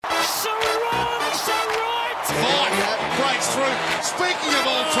through. Speaking of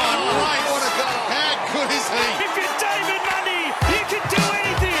all-time greats, what a goal. How good is he? If you're David Mundy, you can do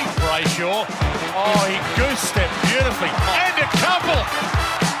anything. Brayshaw. Oh, he goose stepped beautifully. And a couple.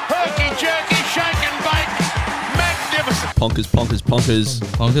 Herky-jerky, shake and bake. Magnificent. Ponkers.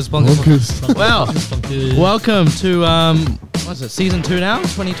 Well, welcome to, what's it, season 2 now?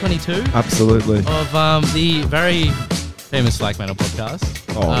 2022? Absolutely. Of the very famous Flagmantle podcast.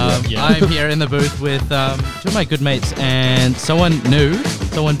 Oh, yeah. I'm here in the booth with two of my good mates and someone new,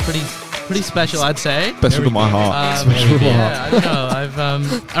 someone pretty special, I'd say. Special to my heart. Special to my heart. I don't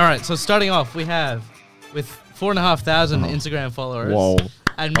know. All right, so starting off, we have, with 4,500 Instagram followers. Whoa.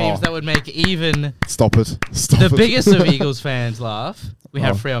 And memes that would make even Stop it. the biggest of Eagles fans laugh. We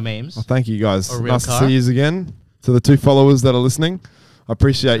have Freomemes. Well, thank you, guys. Or Nice Rielke. to see you again. To the 2 followers that are listening, I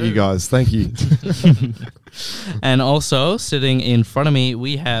appreciate you guys. Thank you. And also, sitting in front of me,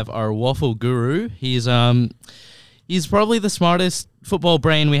 we have our WAFL guru. He's probably the smartest football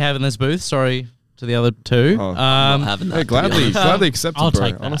brain we have in this booth. Sorry to the other two. Oh, Not having that. Hey, gladly accepted, I'll bro.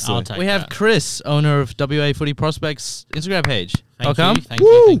 take that. Honestly. I'll take we have that. Chris, owner of WA Footy Prospects Instagram page. Thank Welcome.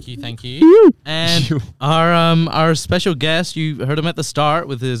 you. And our special guest, you heard him at the start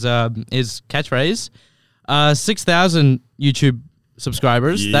with his catchphrase. 6,000 YouTube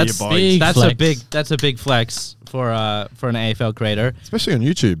subscribers. Yeah, that's boy. that's a big flex for an AFL creator. Especially on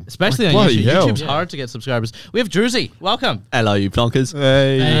YouTube. Especially Like, on bloody YouTube. hell. YouTube's hard to get subscribers. We have Drewzy. Welcome. Hello, you plonkers.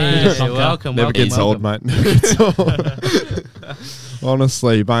 Hey. Welcome. Never welcome, gets old, welcome. mate. Never gets old.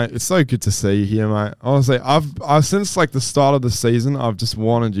 Honestly, mate, it's so good to see you here, mate. Honestly, I've since like the start of the season, I've just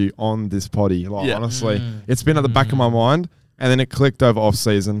wanted you on this potty. Like, honestly, it's been at the back of my mind, and then it clicked over off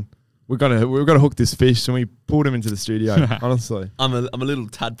season. We've got to hook this fish, and we pulled him into the studio. Honestly, I'm a little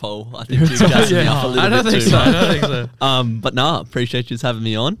tadpole. I think you're gassing me up a little I don't bit think too so. much. I don't think so. But appreciate you having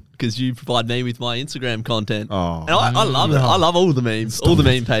me on because you provide me with my Instagram content. Oh. And I love it. I love all the memes, all the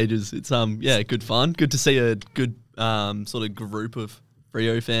meme pages. It's good fun. Good to see a good sort of group of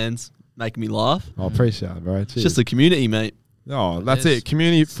Freo fans making me laugh. I appreciate it, bro. It's just a community, mate. Oh, that's is. it.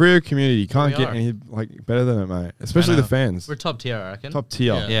 Community, Freo community. Can't We get are. any like better than it, mate. Especially the fans. We're top tier, I reckon. Top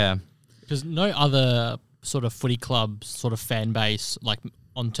tier. Yeah. Because no other sort of footy club sort of fan base, like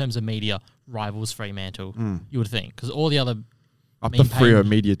on terms of media, rivals Fremantle, you would think. Because all the other Up the meme Freo page-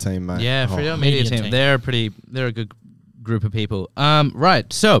 media team, mate. Yeah, Oh. Freo Media Media team. team. They're a good group of people.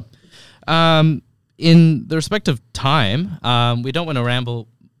 Right. So, in the respect of time, we don't want to ramble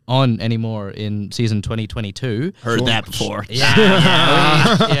on anymore in season 2022. Heard that before.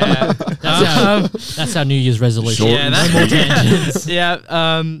 Yeah. That's our New Year's resolution. Yeah, No that's more tangents.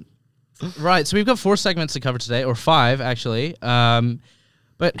 Yeah. Right. So we've got 4 segments to cover today, or 5 actually.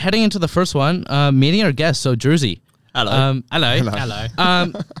 But heading into the first one, meeting our guest. So Drewzy. Hello. Hello.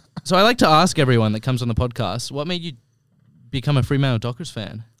 So I like to ask everyone that comes on the podcast, what made you become a Fremantle Dockers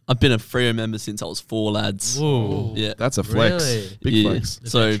fan? I've been a Freo member since I was 4, lads. Whoa. Yeah. That's a flex. Really? Big Yeah. flex.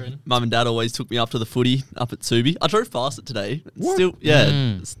 So veteran. mum and dad always took me up to the footy up at Subi. I drove past it today. It's still,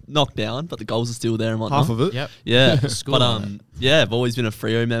 it's knocked down, but the goals are still there and whatnot. Half of it. Yep. Yeah. School But on I've always been a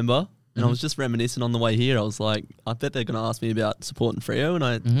Freo member. And I was just reminiscing on the way here. I was like, I bet they're going to ask me about supporting Freo. And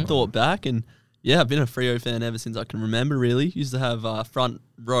I thought back and I've been a Freo fan ever since I can remember, really. Used to have front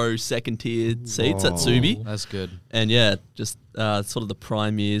row, second tier seats at Subi. That's good. And just sort of the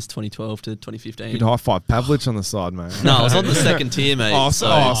prime years, 2012 to 2015. You'd high five Pavlich on the side, mate. No, I was on the second tier, mate.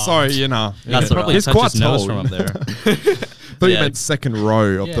 Sorry, you know. That's He all probably right. It's touched quite his nose tall. from up there. Thought you Yeah. meant second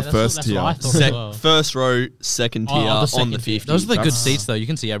row of Yeah, the that's first what tier. I thought as well. First row, second tier Oh, the on second the tier. 50. Those are the good That's- seats, though. You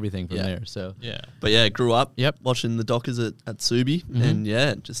can see everything from Yeah. there. So Yeah. But grew up Yep. watching the Dockers at Subi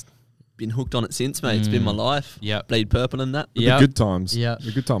and just been hooked on it since, mate. It's been my life. Yep. Bleed purple and that. The Yep. good times. Yeah.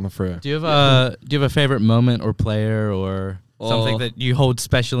 The good time of Freo. Do you have a favorite moment or player or something that you hold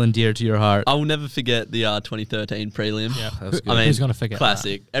special and dear to your heart? I will never forget the 2013 prelim. Yeah. That's good. I mean, Who's gonna forget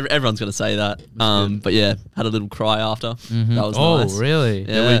classic. Everyone's going to say that. But had a little cry after. That was Oh, nice. really?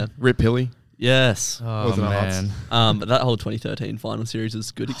 Yeah. Rip Hilly. Yes. Oh, Wasn't it man. But that whole 2013 final series was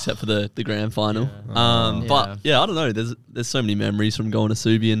good, except for the grand final. Yeah. But I don't know. There's so many memories from going to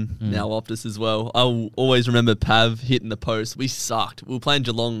Subi and now Optus as well. I'll always remember Pav hitting the post. We sucked. We were playing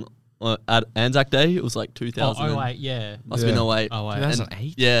Geelong at Anzac Day. It was like 2000. Oh, 08, yeah. Must have been 08. Oh, wait.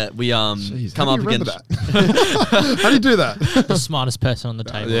 2008? Yeah, we Jeez, come how up do you remember against. that? How do you do that? The smartest person on the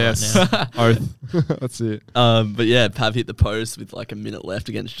table Yes. right now. Oath. That's it. Pav hit the post with like a minute left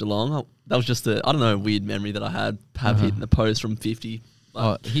against Geelong. That was just a weird memory that I had. Pav hitting the post from 50.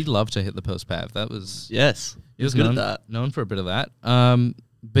 Oh, he'd love to hit the post pav. That was Yes, he was good known, at that. known for a bit of that.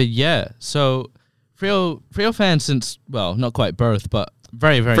 But yeah, so Freo fan since, well, not quite birth, but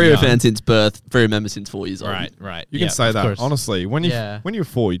very, very Freo young. fan since birth, Freo member since 4 years old. Right. You can say of that course. honestly. When you're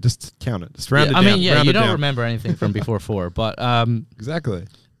 4, you just count it. Just round it Yeah. down. I mean, yeah, round you it don't down. remember anything from before 4, but Exactly.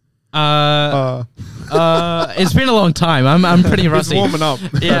 it's been a long time. I'm pretty He's rusty. warming up.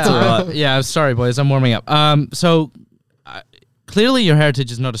 Yeah, yeah. Sorry, boys. I'm warming up. So clearly your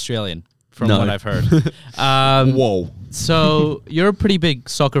heritage is not Australian, from No. what I've heard. Whoa. So you're a pretty big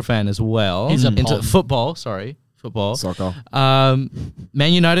soccer fan as well. He's a into pom. football. Sorry, football. Soccer. Man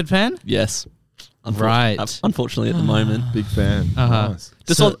United fan. Yes. Right. Unfortunately, at the moment. Big fan. Uh-huh. Nice.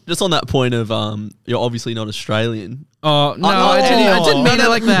 Just on that point of you're obviously not Australian. Oh no, Oh, I didn't mean no, it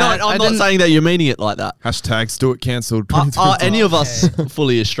like that. No, I I'm not didn't- saying that you're meaning it like that. Hashtags do it cancelled. Are any of us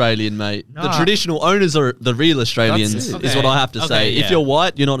fully Australian, mate? No. The traditional owners are the real Australians, That's it. is what I have to say. Okay, yeah. If you're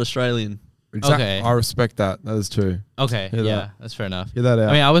white, you're not Australian. Exactly. Okay. I respect that. That is true. Okay, Hear yeah, that. that's fair enough. Hear that out.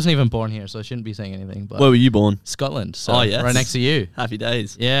 I mean, I wasn't even born here, so I shouldn't be saying anything. But Where were you born? Scotland, so Oh, yes. right next to you. Happy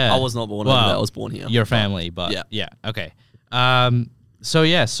days. Yeah, I was not born over there. I was born here. Your family, but Yeah. yeah, okay. So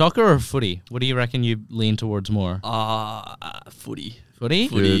yeah, soccer or footy? What do you reckon you lean towards more? Footy. Footy?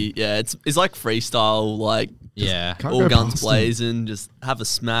 Footy. Yeah, it's like freestyle, like Yeah. Can't all go guns past blazing, just have a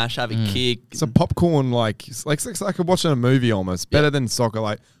smash, have a kick. It's a popcorn it's like watching a movie almost. Better than soccer.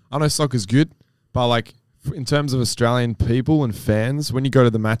 Like I know soccer's good, but like in terms of Australian people and fans, when you go to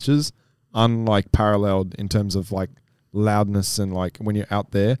the matches, paralleled in terms of like loudness and like when you're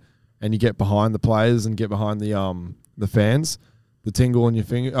out there and you get behind the players and get behind the fans, the tingle on your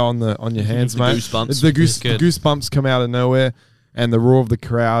finger on your hands, mate. goosebumps. The Good. goosebumps come out of nowhere, and the roar of the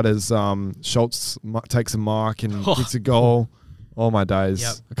crowd as Schultz takes a mark and kicks a goal. Oh my days!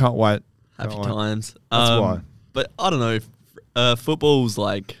 Yep. I can't wait. Happy Can't wait. times. That's why. But I don't know. Football's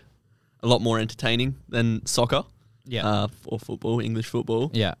like a lot more entertaining than soccer. Yeah. Or football, English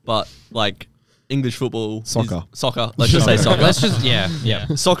football. Yeah. But like English football. Soccer. Soccer. Let's just say soccer. Let's just yeah.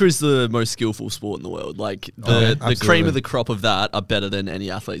 Soccer is the most skillful sport in the world. Like the cream absolutely. of the crop of that are better than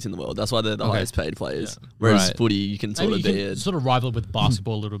any athletes in the world. That's why they're the highest paid players. Whereas Right. footy, you can sort Maybe of you be can a sort of rival with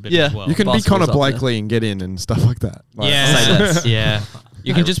basketball a little bit Yeah. as well. You can be Basketball's Connor up there. Blakely and get in and stuff like that. Like, Say Yeah. less. Yeah.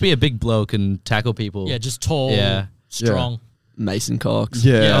 You can just be a big bloke and tackle people. Yeah, just tall, Yeah. strong. Mason Cox.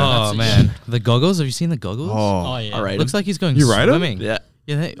 Yeah. Yeah. Oh That's it. man, the goggles. Have you seen the goggles? Oh, yeah. I rate Looks him. like he's going You rate 'em? swimming. Yeah.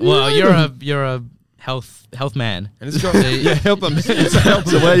 Well, you're a health man. And it's got help them.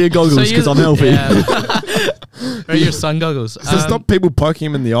 So wear your goggles So because you- I'm healthy. Yeah. Or your sun goggles. So stop people poking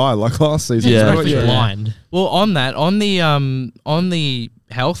him in the eye like last season. Yeah. It's not- Perfect blind. Well, on the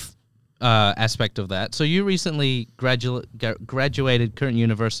health aspect of that. So you recently graduated current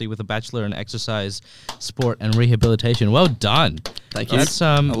university with a bachelor in exercise, sport, and rehabilitation. Well done. Thank you. That's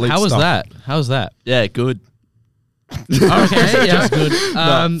Elite how was stuff. that? How's that? Yeah, good. Okay, yeah,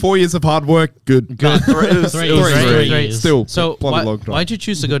 good. 4 years of hard work, good. Good. Three years. Still, So bloody long time. why'd you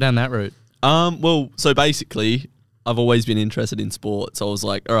choose to go down that route? Well, so basically, I've always been interested in sport. So I was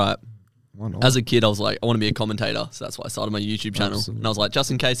like, all right. Why not? As a kid, I was like, I want to be a commentator. So that's why I started my YouTube channel. Absolutely. And I was like,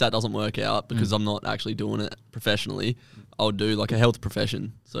 just in case that doesn't work out, because I'm not actually doing it professionally, I'll do like a health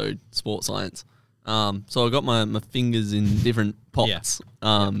profession. So sports science. So I got my fingers in different pots,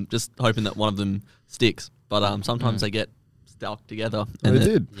 just hoping that one of them sticks. But sometimes they get stuck together. They it-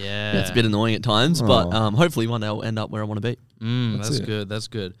 did. Yeah, Yeah, it's a bit annoying at times, but hopefully one day I'll end up where I want to be. That's it. good. That's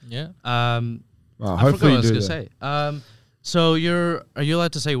good. Yeah. I forgot Hopefully what I you was do gonna that. say. So are you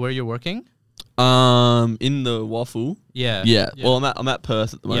allowed to say where you're working? In the WAFL. Yeah. Yeah. Well, I'm at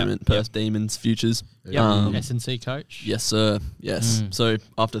Perth at the Yeah. moment. Perth Demons Futures. S&C coach. Yes, sir. Yes. So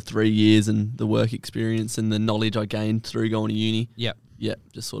after 3 years and the work experience and the knowledge I gained through going to uni, Yep. yeah,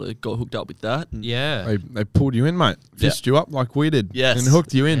 just sort of got hooked up with that. And Yeah. They pulled you in, mate. Fished you up like we did. Yes. And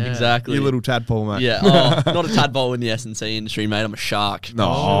hooked you in. Yeah. Exactly. You little tadpole, mate. Yeah. Oh, not a tadpole in the S&C industry, mate. I'm a shark.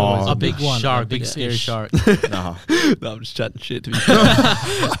 No. a big one. Shark, a big scary fish. shark. Nah. No, I'm just chatting shit to be fair.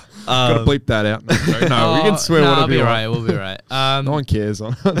 Gotta bleep that out. No, we can swear We'll whatever be you right. want. We'll be right. No one cares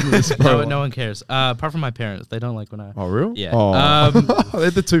on this. No one cares. Apart from my parents, they don't like when I. Oh, real? Yeah. Oh.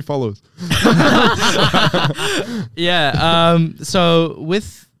 They're the two followers. Yeah. So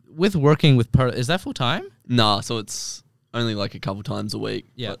with working with Perth, is that full time? Nah, so it's only like a couple times a week.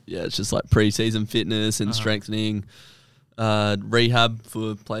 Yeah. But yeah, it's just like pre-season fitness and strengthening, rehab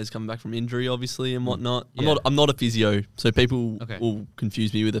for players coming back from injury, obviously, and whatnot. Yeah. I'm not a physio, so people Okay. will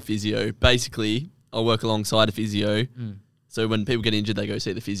confuse me with a physio. Basically, I work alongside a physio. So when people get injured, they go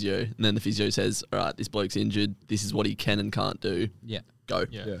see the physio, and then the physio says, "All right, this bloke's injured. This is what he can and can't do. Yeah. Go."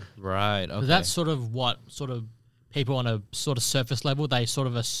 Yeah. Right. Okay. So that's sort of what sort of people on a sort of surface level, they sort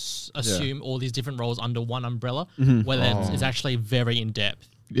of assume all these different roles under one umbrella, whether it's actually very in depth.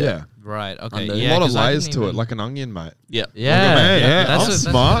 Yeah. Right. Okay. Under. Yeah, A lot of 'cause I layers didn't to it, even- like an onion, mate. Yeah. Yeah. Man, That's I'm a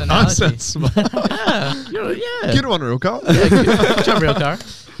smart. good I analogy. said smart. Yeah. Get one, real car. Good job, real car.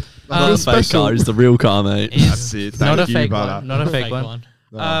 Not the fake car, it's the real car, mate. That's it. Not Thank a you, fake brother. one. Not a fake Fake one.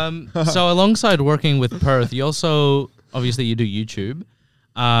 one. So alongside working with Perth, you also obviously you do YouTube,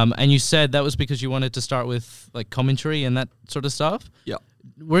 and you said that was because you wanted to start with like commentary and that sort of stuff. Yeah.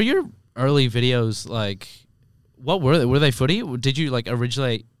 Were your early videos like, what were they? Were they footy? Did you like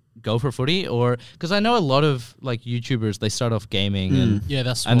originally go for footy, or because I know a lot of like YouTubers, they start off gaming and Yeah,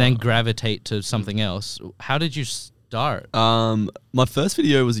 that's and then what- gravitate to something else. How did you start? My first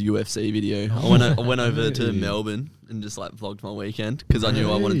video was a UFC video. I went over to Melbourne and just like vlogged my weekend because I knew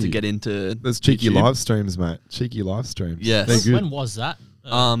I wanted to get into. There's cheeky YouTube. live streams, mate. Cheeky live streams. Yes. They're good. When was that?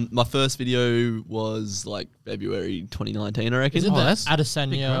 My first video was like February 2019, I reckon. Is it that's the big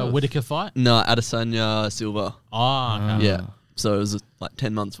Adesanya growth. Whitaker fight? No, Adesanya Silva. Oh, okay. Yeah. So it was like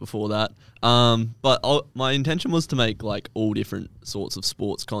 10 months before that. But my intention was to make like all different sorts of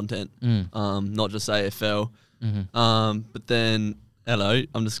sports content, not just AFL. But then, hello,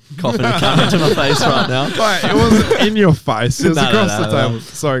 I'm just coughing and coming to my face right now. Wait, it wasn't in your face. It was No, no, across no, the no. table.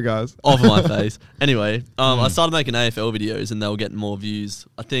 Sorry, guys. Off my face. Anyway, I started making AFL videos and they were getting more views.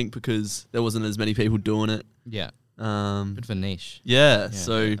 I think because there wasn't as many people doing it. Yeah, Um, bit of a niche.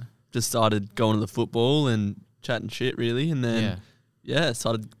 so just started going to the football and chatting shit really, and then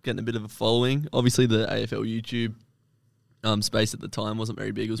started getting a bit of a following. Obviously, the AFL YouTube space at the time wasn't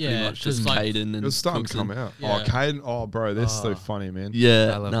very big. It was pretty Yeah, much just 'cause, like, Caden and It was starting to Cookson. come out. Yeah. Oh, Caden. Oh, bro, they're so funny, man.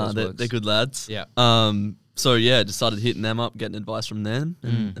 Yeah, I love nah, those they're blokes. good lads. Yeah. So yeah, just started hitting them up, getting advice from them,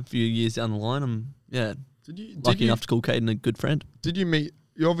 and a few years down the line, I'm lucky enough to call Caden a good friend. Did you meet?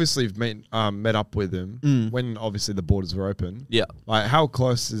 You obviously have met up with him when obviously the borders were open. Yeah. Like, how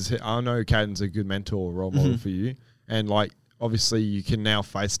close is he? I know Caden's a good mentor or role model for you, and like obviously you can now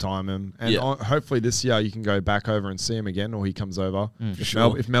FaceTime him, and hopefully this year you can go back over and see him again, or he comes over.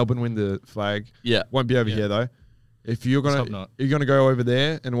 If Melbourne win the flag, won't be over here though. If you're Let's hope gonna not. you're gonna go over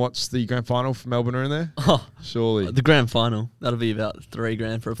there and watch the grand final for Melbourne are in there, Oh, surely. the grand final, that'll be about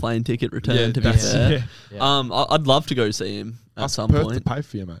 $3,000 for a plane ticket return. Yeah, to be that's- fair, yeah. I'd love to go see him at Ask some Perth point. to pay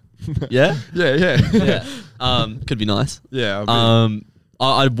for you, mate. Yeah, yeah. could be nice. Yeah. I mean,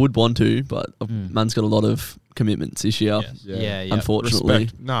 I would want to, but man's got a lot of commitments this year. Yeah. Unfortunately.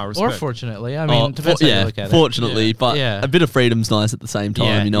 respect. No, respect. Or fortunately, I mean, depends how you look at it. fortunately, Yeah. but Yeah. a bit of freedom's nice at the same time.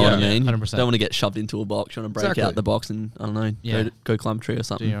 Yeah, You know what I yeah, mean? 100%. Don't want to get shoved into a box. You want to break Exactly. out the box and I don't know, Yeah. go climb a tree or Do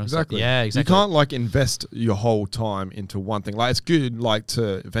something. your own stuff. Exactly. Yeah, exactly. You can't like invest your whole time into one thing. Like, it's good like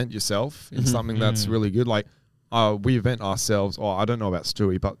to event yourself in something that's really good. Like we event ourselves. Oh, I don't know about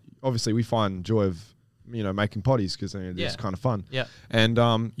Stewie, but obviously we find joy of making potties because it's Yeah. kind of fun. Yeah. And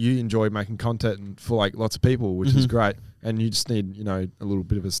you enjoy making content for like lots of people, which is great. And you just need a little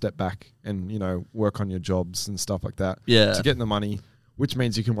bit of a step back and work on your jobs and stuff like that. Yeah. To get the money. Which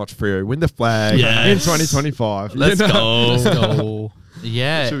means you can watch Freo win the flag Yes. in 2025. Let's go. Let's go.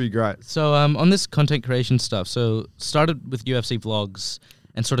 Yeah. Should be great. So on this content creation stuff, so started with UFC vlogs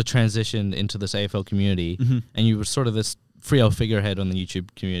and sort of transitioned into this AFL community, and you were sort of this Freo figurehead on the YouTube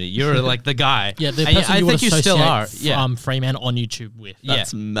community. You're like the guy. Yeah, the And person I you would think you still are. associate Yeah. Fremantle on YouTube with.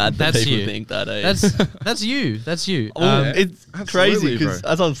 That's mad that That's people you. think that. Eh? That's you. That's you. Well, Yeah. it's Absolutely, crazy because, bro.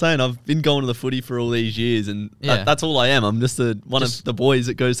 as I'm saying, I've been going to the footy for all these years, and Yeah. that's all I am. I'm just one of the boys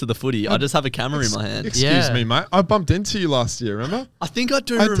that goes to the footy. I just have a camera in my hand. Excuse Yeah. me, mate. I bumped into you last year, remember? I think I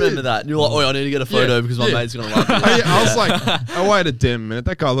do I remember did. that. And you're like, oh, I need to get a photo Yeah, because my yeah. mate's going to love me. I was like, I waited a damn minute.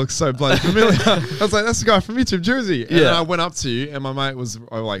 That guy looks so bloody familiar. I was like, that's the guy from YouTube, Drewzy. And then Yeah. I went up to you, and my mate was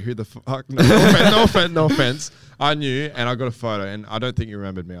like, who the fuck? No offense. I knew, and I got a photo, and I don't think you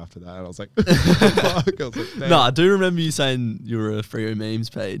remembered me after that. And I was like, fuck. I was like, damn. No, I do remember you saying you were a Freomemes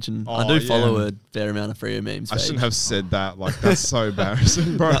page, and I Oh, do yeah. follow a fair amount of Freomemes. I shouldn't have said that. Like, that's so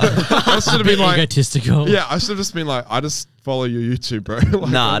embarrassing, bro. I should have been like, egotistical. yeah, I should have just been like, I just follow your YouTube, bro.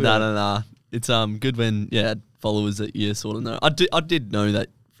 Like, Nah. It's good when followers that you sort of know. I did know that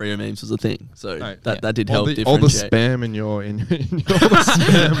Freomemes was a thing, so No, that did all help the, all the differentiate. spam in your all the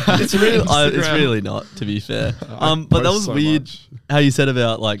spam. It's really, it's Instagram. really not, to be fair. I But that post was so weird much. how you said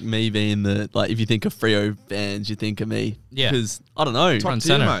about like me being if you think of Freo fans, you think of me. Yeah. Because I don't know. Top Front tier,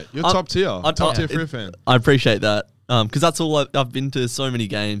 center. mate. You're I- top tier. Top tier it- Freo fan. I appreciate that. Because that's all I've been to so many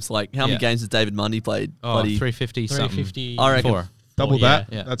games. Like, how many Yeah. games has David Mundy played? Oh, Bloody- 350 something. 350. I reckon. 4. Double yeah,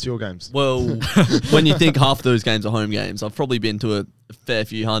 that. yeah. That's your games. Well, when you think half those games are home games, I've probably been to a fair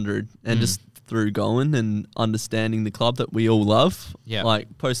few hundred, and just through going and understanding the club that we all love, Yeah.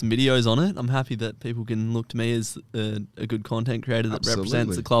 like posting videos on it, I'm happy that people can look to me as a good content creator that represents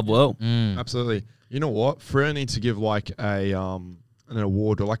Absolutely. the club well. Absolutely. You know what? Freo need to give like a an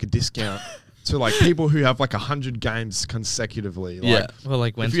award or like a discount to like people who have like 100 games consecutively. Like, Well,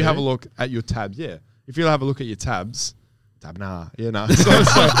 like when if you have a look at your tab, if you have a look at your tabs. Sorry, that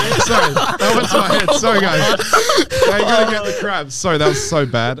went to my head. Sorry, guys. Now you gotta get the crabs. Sorry, that was so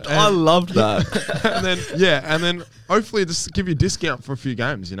bad. I loved that. and then hopefully just give you a discount for a few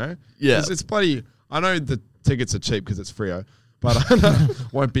games. You know, Yeah. it's bloody. I know the tickets are cheap because it's Freo, but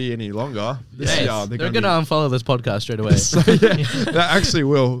won't be any longer. This year, they're gonna unfollow this podcast straight away. So that actually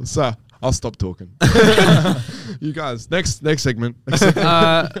will. So I'll stop talking. You guys, next segment.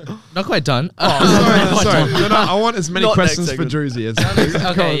 Not quite done. Sorry. No, I want as many Not questions next for segment. Drewzy as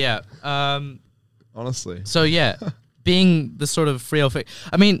Okay, yeah. honestly. So yeah, being the sort of Freo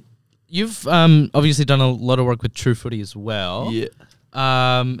I mean, you've obviously done a lot of work with True Footy as well.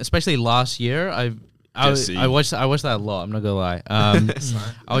 Yeah. Especially last year, I watched that a lot. I'm not gonna lie. I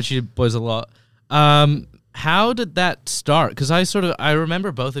watch you boys a lot. How did that start? Because I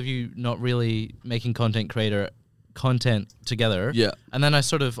remember both of you not really making content together. Yeah. And then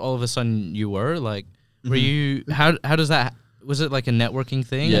all of a sudden you were like, were you? How does that? Was it like a networking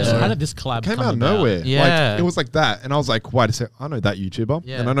thing? Yeah. So or- how did this collab Came come out of about? nowhere. Yeah. Like, it was like that. And I was like, wait a second, I know that YouTuber.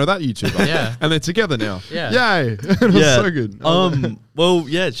 Yeah. And I know that YouTuber. Yeah. And they're together now. Yeah. Yay. It was so good. Well,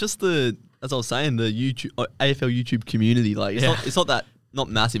 yeah, it's just as I was saying, the YouTube AFL YouTube community. Like, it's not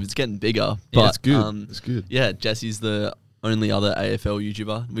massive. It's getting bigger. But it's good. It's good. Yeah, Jesse's the only other AFL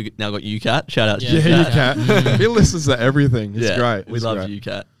YouTuber. We now got UCAT. Shout out to Yeah. Yeah, UCAT. you can. He listens to everything. It's great. We It's love great.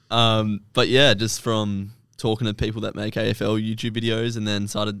 UCAT. But yeah, just from talking to people that make AFL YouTube videos, and then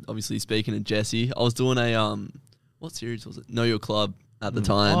started obviously speaking to Jesse. I was doing a what series was it? Know Your Club at the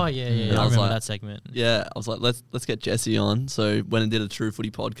time. Oh yeah. And I I was remember like, that segment. yeah, I was like, let's get Jesse on. So went and did a True Footy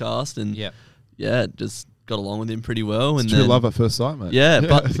podcast, and just got along with him pretty well. And It's true then, love at first sight, mate. yeah,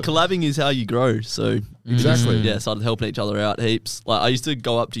 but collabing is how you grow. So Exactly. yeah, started helping each other out heaps. Like I used to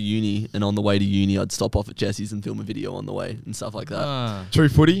go up to uni, and on the way to uni, I'd stop off at Jesse's and film a video on the way and stuff like that. True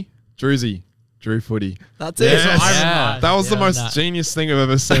Footy, Drewzy. Drew Footy. That's Yes. it. I remember That was the most that. genius thing I've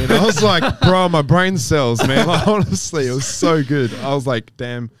ever seen. I was like, bro, my brain cells, man. Like, honestly, it was so good. I was like,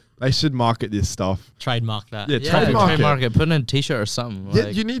 damn, they should market this stuff. Trademark that. Yeah, Yeah, trademark it. Put in a t-shirt or something. Yeah,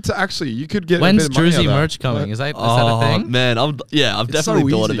 like- you need to actually, you could get When's a bit of money out Drewzy of that. merch coming? Is that a Oh thing? man, I've It's so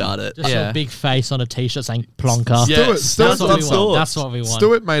definitely thought easy. about it. Just Yeah. a big face on a t-shirt saying Plonker. Yeah. Stuart, Yes, Stuart, That's what we Stuart. want. That's what we want.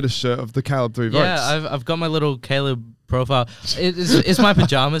 Stuart made a shirt of the Caleb 3 votes. Yeah, I've got my little Caleb profile. It's my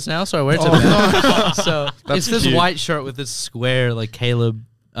pajamas now, so I wear it to Oh, bed. So it's this cute. white shirt with this square like Caleb.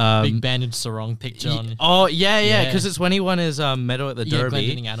 Big bandage sarong picture on. Oh yeah, Yeah. because it's when he won his medal at the Yeah, Derby.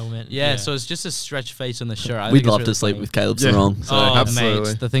 Glendinning Adelman. Yeah, so it's just a stretched face on the shirt. I We'd think it's love really to sleep funny. with Caleb Yeah. Sarong. So Oh, Absolutely.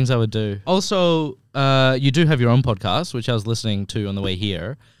 mate, the things I would do. Also, you do have your own podcast, which I was listening to on the way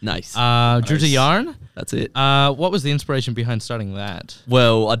here. nice. Drewzy Yarn. That's it. What was the inspiration behind starting that?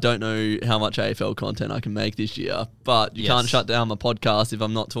 Well, I don't know how much AFL content I can make this year, but you Yes. can't shut down my podcast if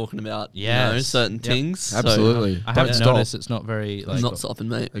I'm not talking about Yes. certain Yep. things. Absolutely. I Don't haven't stop. noticed it's not very So like. I'm not stopping,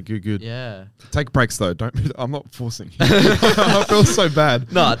 mate. Good. Yeah. Take breaks though. Don't. I'm not forcing. I feel so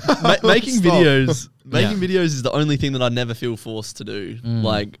bad. No, making Stop. videos. Making Yeah. videos is the only thing that I never feel forced to do.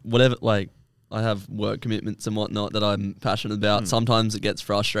 Like whatever, like I have work commitments and whatnot that I'm passionate about. Sometimes it gets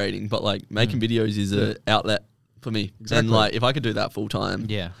frustrating, but like making videos is a outlet for me. Exactly. And like if I could do that full time,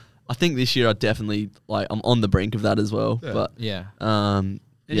 Yeah. I think this year I definitely I'm on the brink of that as well. Yeah. But Yeah.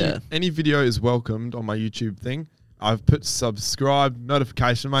 yeah. Any video is welcomed on my YouTube thing. I've put subscribe,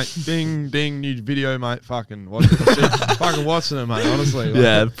 notification, mate. Ding, ding, new video, mate. Fucking watching the shit. Fucking watching it, mate. Honestly. Like,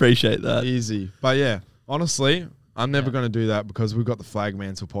 Yeah, appreciate that. Easy. But yeah, honestly, I'm never going to do that because we've got the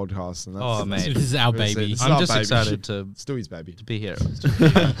Flagmantle podcast. And that's Oh, mate. This is our That's it. baby. It's I'm our just baby. excited to Still his baby. be here.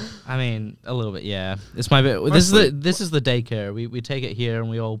 I mean, a little bit, yeah. It's my bit. This is the daycare. We take it here and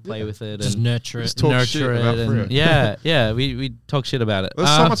we all play with it Just and nurture it. Just talk shit nurture about it. Freo. And yeah. We talk shit about it. There's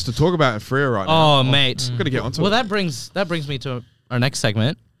so much to talk about in Freo right now. Oh, mate. I've got to get onto Well, it. that brings me to our next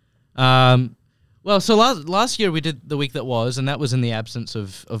segment. Well, so last year we did the week that was, and that was in the absence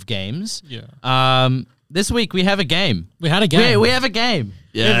of games. Yeah. This week we have a game. We had a game. We have a game.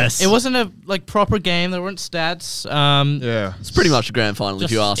 Yes. It wasn't a proper game. There weren't stats. Yeah. It's pretty much a grand final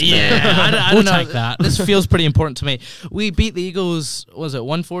if you ask me. Yeah, I We'll don't know. take that. This feels pretty important to me. We beat the Eagles. Was it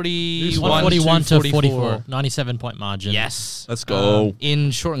 141 141 to 44? 44. 97-point margin. Yes. Let's go.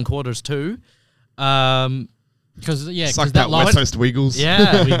 In shortened quarters too. Because Suck that that wet last toast Wiggles.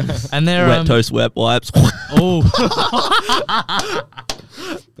 Yeah. And they're Wet toast, wet wipes. Oh,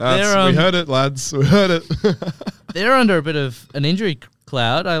 They're, We heard it, lads. We heard it. they're under a bit of an injury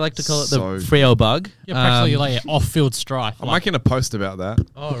cloud. I like to call it the So- Freo bug. yeah, practically like an off-field strife. I'm Like, making a post about that.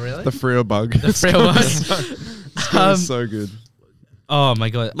 Oh, really? The Freo bug. The Freo bug. It's going so good. Oh my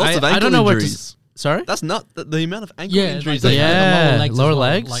god. Lots of I ankle don't know injuries. Sorry? That's not the amount of ankle Yeah, injuries. like, they yeah. have. the lower as well.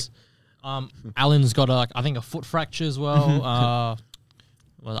 legs? Like, Alan's got I think a foot fracture as well.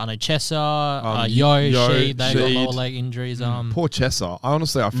 Well, I know Chesser, Yo, they got Sheed. lower leg injuries. Poor Chesser.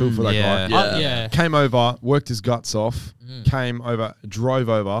 Honestly, I feel for that yeah. guy. Yeah. Came over, worked his guts off, came over, drove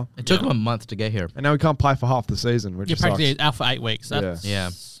over, It took him a month to get here. and now he can't play for half the season, which You're sucks. practically out for 8 weeks. That's, Yeah.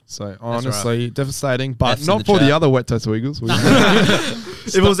 So honestly, devastating, but F's in not the for the chat. other Wet Toast Eagles.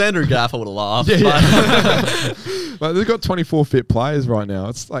 If it was Andrew Gaff, I would have laughed. But they've got 24 fit players right now.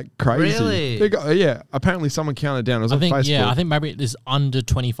 It's like crazy. Really? They got, apparently someone counted down. It was I on think Facebook. I think maybe it is under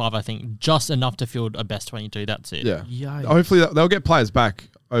 25. I think just enough to field a best 22. That's it. Yeah. Yikes. Hopefully they'll get players back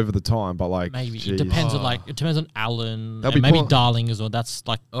over the time, but like Maybe geez. it depends on it depends on Alan They'll and be maybe pulling- Darling as well. That's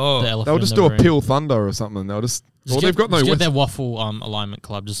like the elephant. They'll in just the do a room. Peel Thunder or something. They'll just. Just Well, get, they've got no just get West. their waffle alignment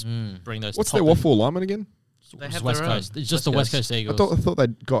club. Just bring those. What's top their waffle alignment again? They It's have West their own. Coast. It's just West the West Coast. Coast Eagles. I thought they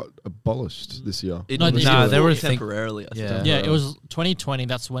got abolished this year. It No, was nah, they were temporarily. I think. Yeah. Yeah, it was 2020.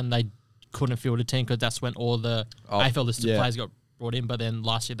 That's when they couldn't field a team because that's when all the AFL listed players got brought in. But then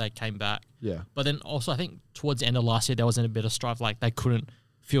last year they came back. Yeah. But then also I think towards the end of last year there was in a bit of strife. Like they couldn't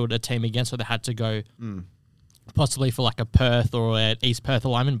field a team again, so they had to go possibly for like a Perth or an East Perth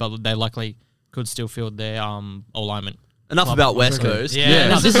alignment. But they luckily could still field their alignment. Enough Club. about West Coast. Yeah.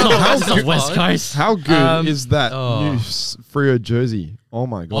 No, this is not West Coast. How good is that oh. new Freo jersey? Oh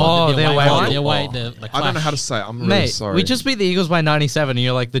my god! Oh, their away one? The away, Oh. the I don't know how to clash. say it. I'm really Mate, sorry. we just beat the Eagles by 97, and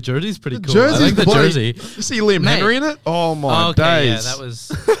you're like, the jersey's pretty the cool. jersey. I like the jersey. You see Liam Mate. Henry in it? Oh my Okay, yeah, days! that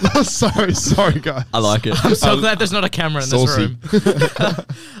was. sorry, guys. I like it. I'm so glad there's not a camera in this Saucy.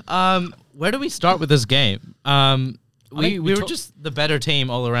 room. Where do we start with this game? We think we were talk- just the better team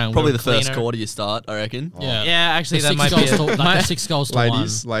all around. Probably We the were first cleaner. quarter you start, I reckon. Yeah. Yeah, actually, The that six might be goals it. to, like the 6 goals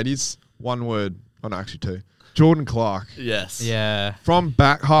to Ladies, one word. Oh no, actually two. Jordan Clark. Yes. Yeah. From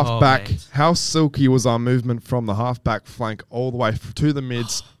half back, mate. how silky was our movement from the half back flank all the way to the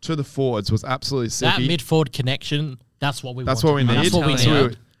mids to the forwards was absolutely That silky. mid-forward connection, that's what we That's want. what we need. That's what we I'm telling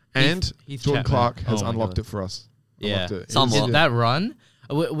need. you. And Heath Jordan Chapman. Clark has Oh my unlocked God. it for us. Yeah. Unlocked it. Somewhat. Yeah. That run,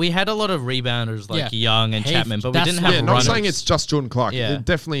 we had a lot of rebounders like Young and Heath, Chapman, but we that's didn't what- have Yeah, not runners. saying it's just Jordan Clark. Yeah. It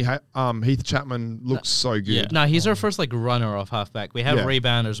definitely, Heath Chapman looks so good. Yeah. No, he's our first like runner off halfback. We have Yeah.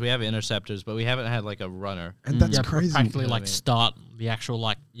 rebounders, we have interceptors, but we haven't had like a runner. And that's Yeah, crazy. practically You know what I like mean? start the actual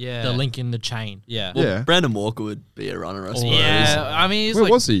like Yeah. the link in the chain. Yeah. Well, Yeah. Brandon Walker would be a runner, I suppose. Yeah, I mean, he's Where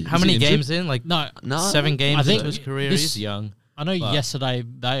like, was he? how Is he many injured? games in? Like No, 7 games I think into his career. this- He's young. I know But- yesterday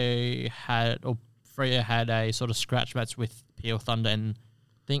they had, or Freo had a sort of scratch match with Peel Thunder, and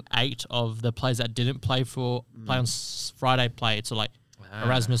I think 8 of the players that didn't play on Friday played. So like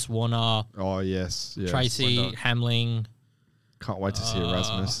Erasmus Warner, Oh, yes. Tracy Hamling, Can't wait to see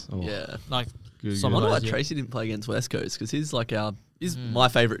Erasmus. Oh. Yeah. like Good, some I good. of wonder why those. Tracy didn't play against West Coast because he's like he's my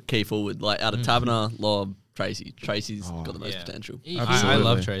favourite key forward. Like out of Taverner, Lob, Tracy. Tracy's got the most yeah. potential. I Absolutely.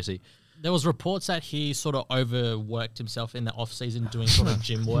 love Tracy. There was reports that he sort of overworked himself in the off season doing sort of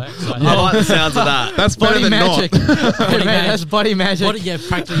gym work. So I like the sounds of that. That's better Body than magic. not. Body Man, that's body magic.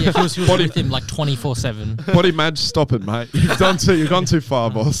 practically. Yeah, he was with him like 24/7. Body Madge, stop it, mate. You've gone too far,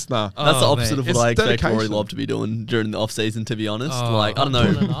 boss. Nah. That's the Oh, opposite mate. of what It's I expect Rory dedication. Lobb to be doing during the off season. To be honest, Oh, like I don't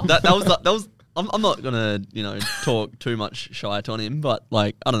not know, enough. that was. I'm not gonna talk too much shite on him, but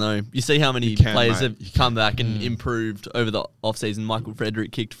like I don't know. You see how many can, players mate. have come back and improved over the off season. Michael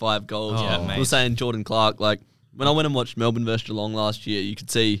Frederick kicked 5 goals. Oh, We mate. were saying Jordan Clark. Like when I went and watched Melbourne versus Geelong last year, you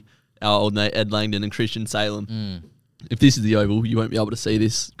could see our old mate Ed Langdon and Christian Salem. If this is the Oval, you won't be able to see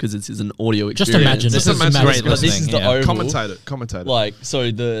this because this is an audio Just experience. imagine. Just Just imagine. imagine. But this is the Yeah. Oval. Commentate it. Like,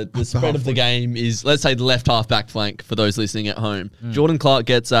 so the spread of the game is, let's say the left half back flank for those listening at home. Jordan Clark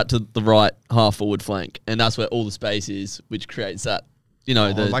gets that to the right half forward flank, and that's where all the space is, which creates that,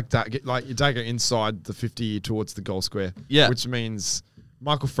 like that. Like you dagger inside the 50 towards the goal square. Yeah. Which means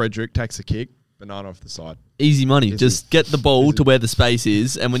Michael Frederick takes a kick, banana off the side. easy money. Easy. Just get the ball Easy. to where the space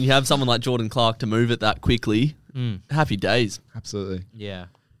is, and when you have someone like Jordan Clark to move it that quickly, happy days. Absolutely. Yeah.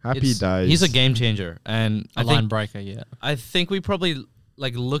 Happy days. He's a game changer. And A I line think, breaker, yeah. I think we probably,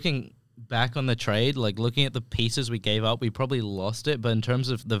 like, looking back on the trade, like, looking at the pieces we gave up, we probably lost it. But in terms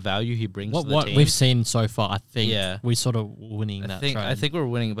of the value he brings to the What team, we've seen so far, I think Yeah. we sort of winning that trade. I think we're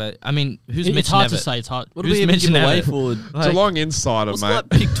winning. But, I mean, who's It's Mitch hard to Nevitt? say. It's hard. What do Who's we even Mitch give away Nevitt? for? It's a Like, long insider, What's mate. like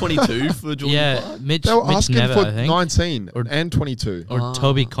pick 22 for Jordan yeah, Clark? Mitch They were asking Nevitt, for I think. 19 Or- and 22. Or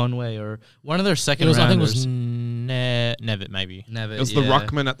Toby Conway, or one of their second It was, I think it rounders. was Nevitt, maybe. Nevitt, It was yeah. the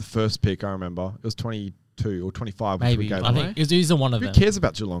Ruckman at the first pick, I remember. It was 22 or 25. Which we Maybe. gave I away. think he's either one of Who them. cares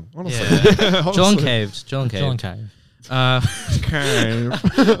about Geelong? Honestly. Yeah. Honestly. John Caved. John Caved. John Cave. Okay.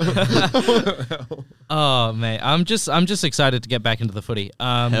 Oh mate, I'm just excited to get back into the footy.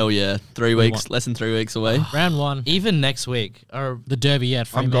 Hell yeah. 3 weeks, less than 3 weeks away. Round 1. Even next week, or The Derby at I'm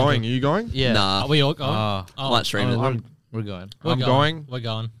Fremantle. going. Are you going? yeah, Nah. Are we all going? Might stream it. we're going. We're I'm going. We're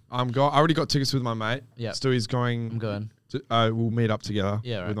going. I already got tickets with my mate. Yeah. Stewie's going. I'm going. We'll meet up together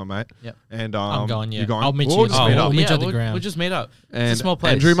Yeah, with right. my mate. Yep. And I'm going, yeah. You going? I'll meet We'll you. just Oh, meet we'll up. meet you at the ground. We'll just meet up. And It's a small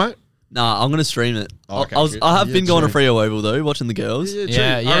place. Andrew, mate. Nah, I'm going to stream it. Oh, okay, good. I have Yeah, been going to true. Freo Oval though, watching the girls.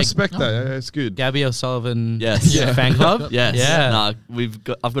 Yeah, I respect that. Yeah, it's good. Gabby O'Sullivan. Yes. Yeah. Fan club. Yes. Yeah. Nah,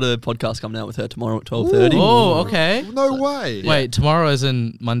 I've got a podcast coming out with her tomorrow at 12:30. Oh, okay. No way. Wait, tomorrow is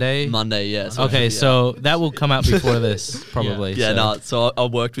in Monday. Monday, yes. Okay, so that will come out before this, probably. Yeah, so. no. So I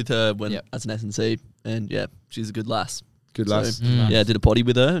worked with her Yep. as an S&C, and yeah, she's a good lass. Good So, lass. Yeah, did a potty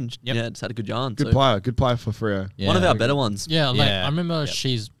with her, and Yep. yeah, just had a good yarn. Good so player. Good player for Freo. Yeah. one of our better ones. Yeah, like Yeah. I remember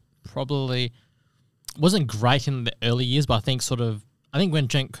she's probably wasn't great in the early years, but I think when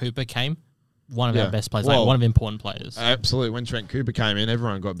Trent Cooper came, one of Yeah. our best players, Well, like one of the important players. Absolutely. When Trent Cooper came in,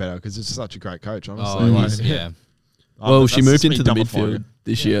 everyone got better because it's such a great coach, honestly. Oh, Like, he's- yeah. Well, she that's moved just me into the dumbifying midfield it.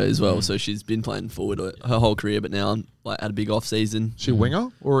 this year as well, so she's been playing forward her whole career, but now like had a big off season. She a winger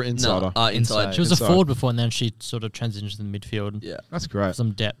or insider? No, inside. She was Inside. a forward before, and then she sort of transitioned to the midfield. Yeah. That's great.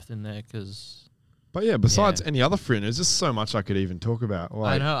 Some depth in there because But yeah, besides Yeah. any other friend, there's just so much I could even talk about.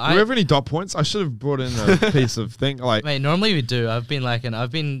 Like, know, do we have any dot points? I should have brought in a piece of thing. Like, Mate, normally we do. I've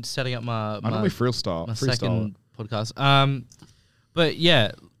been setting up my I normally freestyle. my freestyle. second podcast. But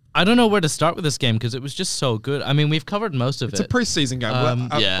yeah, I don't know where to start with this game because it was just so good. I mean, we've covered most of It's it. a preseason game.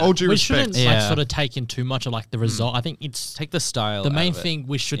 yeah. All due we respect. shouldn't Yeah. sort of take in too much of like the result. I think it's Take the style. the out main of it. thing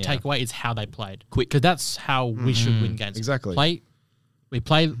we should Yeah. take away is how they played. Quick. Because that's how we should win games. Exactly. We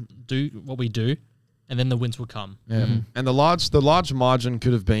play, do what we do, and then the wins will come. Yeah. And the large margin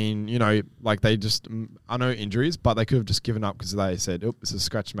could have been, like they just, I know injuries, but they could have just given up because they said, "Oh, it's a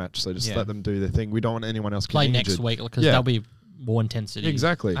scratch match, so just Yeah. let them do their thing. We don't want anyone else Play getting next injured." week because Yeah. there'll be more intensity.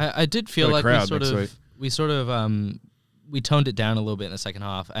 Exactly. I did feel Got a like crowd next week. we toned it down a little bit in the second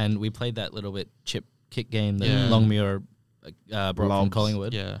half, and we played that little bit chip kick game that Yeah. Longmuir brought from Lobs.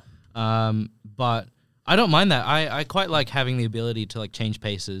 Collingwood. Yeah. But I don't mind that. I quite like having the ability to like change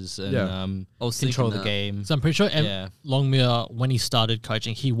paces and Yeah. I was control thinking the that. game. So I'm pretty sure Yeah. Longmuir, when he started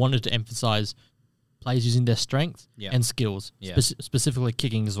coaching, he wanted to emphasize players using their strength Yeah. and skills, Yeah. specifically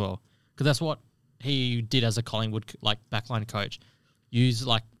kicking as well. Because that's what he did as a Collingwood backline coach. Use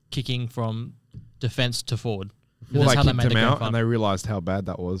kicking from defense to forward. Well, That's they how they kicked made him the game out fun. and they realized how bad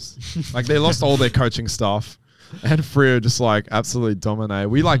that was. Like they lost all their coaching staff. And Freo just absolutely dominated.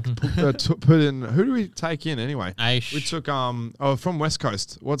 We put in, who do we take in anyway? Aish. We took from West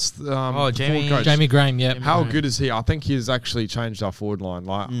Coast. What's the the Jamie- forward coach? Jamie Graham, yeah. How good is he? I think he's actually changed our forward line.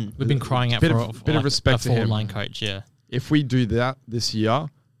 We've been crying out bit for of- bit of respect a to forward him. line coach, yeah. If we do that this year,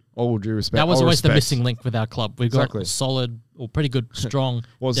 all due respect, That was all always the respect. missing link with our club. We've Exactly. got solid or pretty good, strong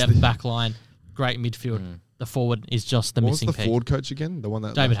Was depth the- back line, great midfield. The forward is just the What was missing the piece. forward coach again? The one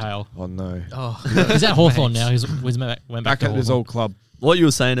that David left? Hale. Oh no, He's at Hawthorn now. He's went back back to at his Hawthorn. old club. What you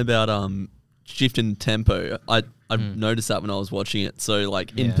were saying about shifting tempo, I noticed that when I was watching it. So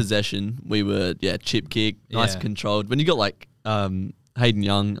in Yeah. possession, we were chip kick, nice Yeah. controlled. When you got Hayden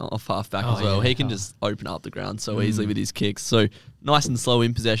Young off half back as well, yeah. he can just open up the ground so easily with his kicks. So nice and slow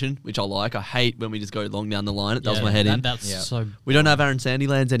in possession, which I like. I hate when we just go long down the line. It does my head in. That's Yeah. so. We don't have Aaron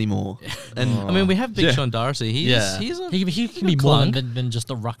Sandilands anymore. And I mean, we have Big Yeah. Sean Darcy. He's Yeah. he's a He can be a more clunk. than just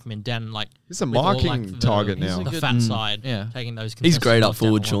a ruckman down He's a with all, marking target he's now. The fat side, Yeah. taking those. he's contested great up balls down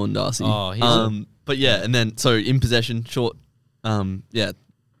forward, the line. Sean Darcy. Oh, he's But yeah, and then so in possession, short,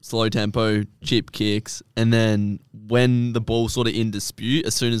 slow tempo, chip kicks, and then when the ball's sort of in dispute,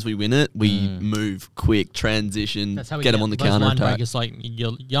 as soon as we win it, we move quick, transition, That's how we get them on the those counter line attack. breakers like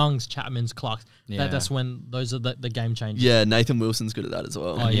your Youngs, Chapmans, Clarks. Yeah. That's when those are the game changers. Yeah, Nathan Wilson's good at that as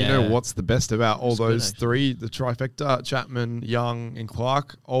well. Oh, You yeah. know what's the best about all good, those actually. three? The trifecta: Chapman, Young, and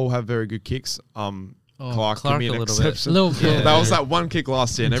Clark all have very good kicks. Clark can Clark be a an little bit. exception. Yeah. That was that one kick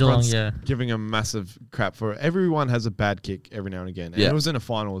last year, and Geelong, everyone's yeah. giving him massive crap for it. Everyone has a bad kick every now and again, and Yeah. it was in a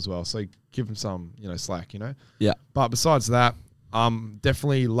final as well. So give him some, slack, Yeah. But besides that,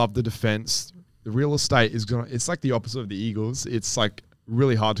 definitely love the defense. The real estate is it's like the opposite of the Eagles. It's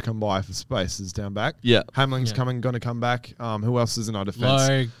really hard to come by for spaces down back. Yeah. Hamling's Yeah. going to come back. Who else is in our defense?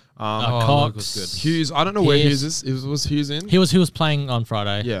 Low, Logue Cox, was good. Hughes. I don't know where Pierce. Hughes is. Was Hughes in? He was playing on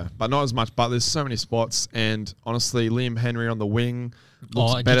Friday. Yeah, but not as much. But there's so many spots, and honestly, Liam Henry on the wing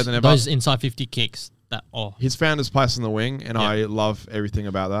looks better than ever. Those inside 50 kicks. He's found his place in the wing, and Yeah. I love everything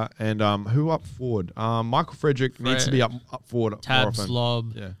about that. And who up forward? Michael Frederick needs to be up forward more Tab, often.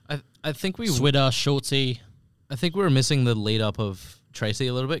 Slob, Yeah, I think we Switter, Schultzy. I think we were missing the lead up of Tracy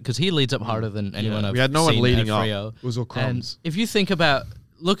a little bit because he leads up harder than anyone I've We had no one seen leading at up. Freo. It was all crumbs. And if you think about,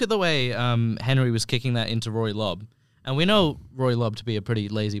 look at the way Henry was kicking that into Roy Lobb, and we know Roy Lobb to be a pretty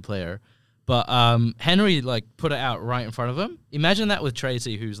lazy player, but Henry like put it out right in front of him. Imagine that with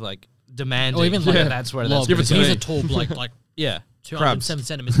Tracy, who's like demanding. Or even like that's where Lob, that's because gonna he's be. a tall bloke, like Yeah, 207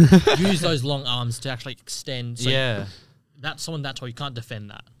 centimeters. Use those long arms to actually extend. So yeah, that's someone that tall. You can't defend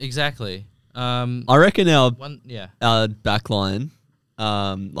that. exactly. I reckon our Yeah, back line,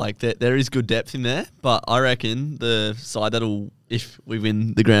 like there is good depth in there, but I reckon the side that'll, if we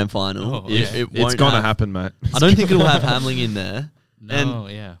win the grand final, it It's won't going to have- happen, mate. I don't think it'll have Hamling in there. no,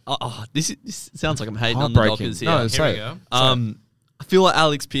 And yeah. this sounds like I'm hating on the Heartbreaking. Dockers here. No, Here say we it. go. I feel like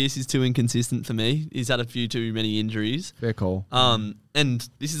Alex Pearce is too inconsistent for me. He's had a few too many injuries. Fair call. And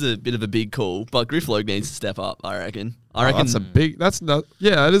this is a bit of a big call, but Griff Logue needs to step up, I reckon. That's a big.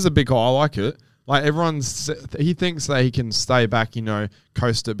 Yeah, it is a big call. I like it. Like he thinks that he can stay back,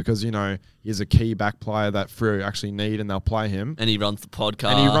 coast it because he's a key back player that Freo actually need, and they'll play him. And he runs the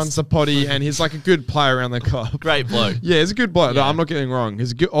podcast. And he runs the potty, and he's like a good player around the club. Great bloke. Yeah, he's a good bloke. Yeah. No, I'm not getting wrong.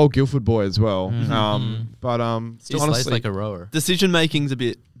 He's a old Guildford boy as well. But He slays honestly, like a rower. Decision making's a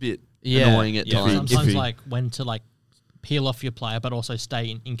bit Yeah, annoying at yeah. times. Sometimes iffy. like when to like peel off your player, but also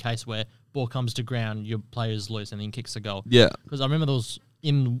stay in case where ball comes to ground, your player's loose and then kicks a goal. Yeah. Because I remember there was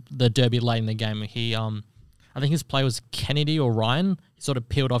in the derby late in the game, he I think his play was Kennedy or Ryan. He sort of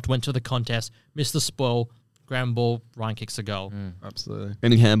peeled off, went to the contest, missed the spoil, ground ball, Ryan kicks a goal. absolutely.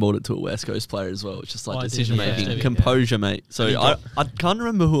 And he handballed it to a West Coast player as well. It's just like Oh, I did, decision making, yeah. composure, mate. So I can't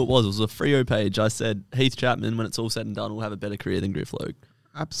remember who it was. It was a Freo page. I said Heath Chapman, when it's all said and done, will have a better career than Griff Logue.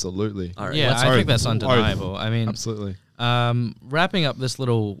 Absolutely. All right. Yeah, Let's I hope. think that's undeniable. I mean, Absolutely. wrapping up this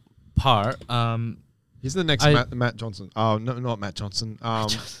little part. He's the next Matt Johnson. Oh, no, not Matt Johnson. Far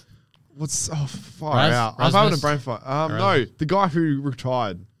out. I'm having a brain fight. No, the guy who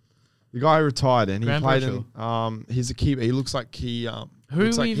retired. The guy who retired and he Graham played Birchall. in. He's a keeper. He looks like he. Who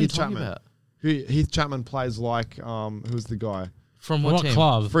looks are like we even Heath talking Chapman. about? Heath Chapman plays like. Who's the guy? From What what team?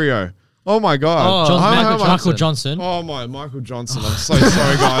 club? Frio. Oh my god. Oh, Michael Johnson. Oh Michael Johnson. I'm so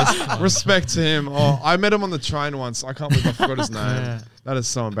sorry, guys. Respect to him. Oh, I met him on the train once. I can't believe I forgot his name. Yeah. That is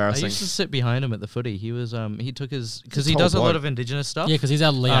so I embarrassing. used to sit behind him at the footy. He was he took his because he tall does a lot bloke. of Indigenous stuff. Yeah, because he's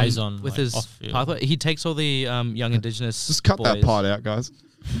our liaison with like, his off-field. pathway. He takes all the young Indigenous. Just cut that boys. part out, guys.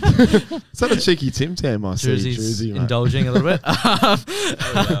 Is that a cheeky Tim Tam I see? Drewzy's Drewzy, mate. indulging a little bit.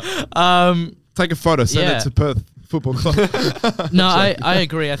 Take a photo, send Yeah. it to Perth Football Club. No, I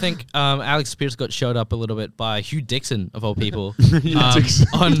agree. I think Alex Pearce got showed up a little bit by Hugh Dixon of all people Dixon.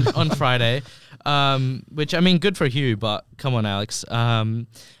 on Friday, which I mean, good for Hugh, but come on, Alex.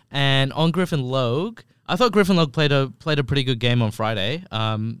 And on Griffin Logue, I thought Griffin Logue played a pretty good game on Friday,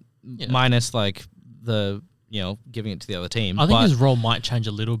 minus like the giving it to the other team. I think but his role might change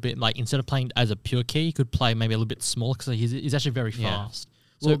a little bit. Like instead of playing as a pure key, he could play maybe a little bit smaller because he's actually very Yeah. fast.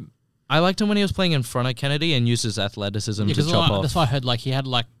 So well, I liked him when he was playing in front of Kennedy and used his athleticism to because chop off. that's why I heard like he had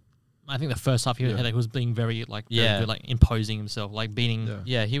like I think the first half he was being very like very Yeah. good, like imposing himself, like beating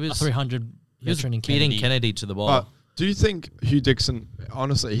Yeah, he a was 300 he was veteran in beating Kennedy. Kennedy to the ball. But do you think Hugh Dixon,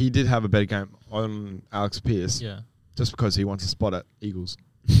 honestly, he did have a better game on Alex Pearce Yeah. just because he wants a spot at Eagles.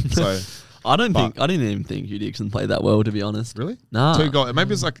 So, I didn't even think Hugh Dixon played that well, to be honest. really? Nah. 2 goals.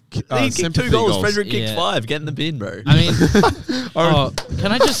 Maybe it's like He kicked sympathy 2 goals. Frederick kicked Yeah. 5. Get in the bin, bro. I mean,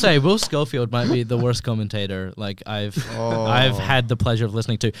 can I just say, Will Schofield might be the worst commentator like I've had the pleasure of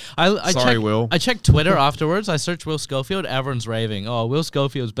listening to. I Sorry, Will. I checked Twitter afterwards. I searched Will Schofield. Everyone's raving. Oh, Will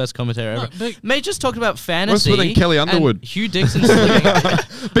Schofield's best commentator ever. but- Mate just talked about fantasy. better than Kelly and Underwood? Hugh Dixon's living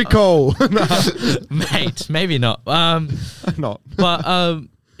Big call. mate, maybe not. Not. But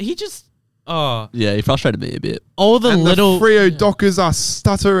he just Yeah, he frustrated me a bit. all the And little the Freo Dockers are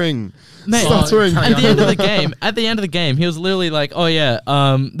stuttering. Mate, Stuttering. at the end of the game, he was literally like, "Oh yeah,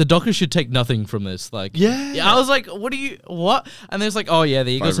 the Dockers should take nothing from this." Like, I was like, "What?" And there's like, "Oh yeah,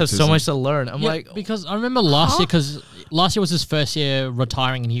 the Eagles have so Favoritism. much to learn." I'm like, because I remember last year, because last year was his first year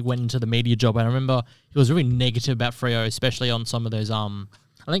retiring, and he went into the media job. And I remember he was really negative about Freo, especially on some of those I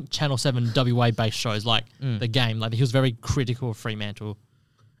think Channel 7 WA based shows like the game. Like he was very critical of Fremantle,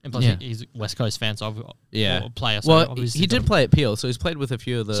 and plus he's a West Coast fan, so or player. So well, obviously he did play at Peel, so he's played with a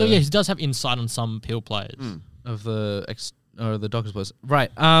few of the. So yeah, he does have insight on some Peel players. of the the Dockers players. Right.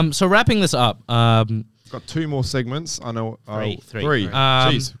 So wrapping this up. Got 2 more segments. I know. Three. Three. Jeez,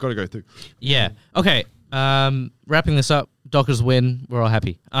 Jeez, got to go through. Yeah. Okay. Wrapping this up. Dockers win. We're all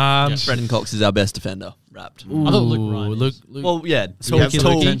happy. Brendan Cox is our best defender, wrapped. I thought Luke Ryan Luke, is. Luke. Well, yeah, He has the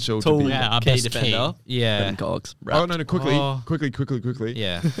potential to tall be. Yeah, our key best defender. yeah. Brendan Cox, Oh wrapped. no! Quickly.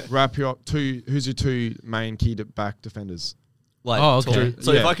 Yeah. Wrap your two. Who's your two main key back defenders? Like, Oh, okay. tall.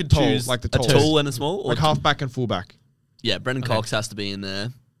 So if I could tall, choose like the a tall. tall and a small, or Like halfback and fullback. yeah, Brendan Cox has to be in there,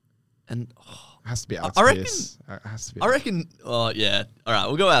 and Has to be Alex I reckon- Pearce. It has to be. I reckon. Oh yeah, all right,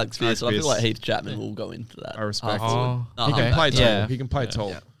 we'll go Alex Pearce. Alex I feel Pearce. like Heath Chapman will go into that. I respect half it. forward. Oh, He okay. can play tall. Yeah. He can play tall.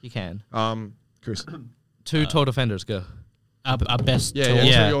 Yeah. You can. Chris. Two tall defenders go. Our best Yeah, tall. yeah.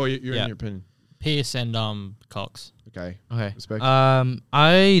 Yeah. So you're Yeah. in your opinion. Pierce and Cox. Okay. Okay. Respect.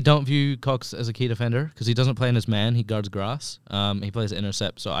 I don't view Cox as a key defender because he doesn't play in his man. He guards grass. He plays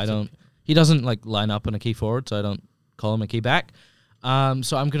intercept, so I don't. He doesn't like line up on a key forward, so I don't call him a key back.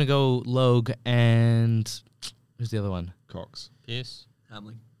 So I'm gonna go Logue and who's the other one? Cox. Pierce.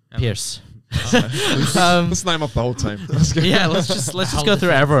 Hamling. Pierce. Let's name up the whole team. Let's go. Yeah, let's just go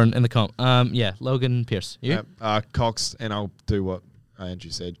through everyone in the comp. Yeah, Logan Pierce. You? Yeah, Cox, and I'll do what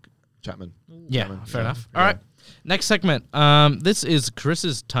Andrew said. Chapman. Yeah, Chapman. fair enough. Yeah. All right, next segment. This is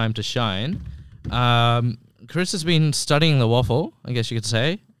Chris's time to shine. Chris has been studying the WAFL, I guess you could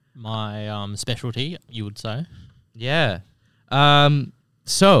say. My specialty, you would say. Yeah.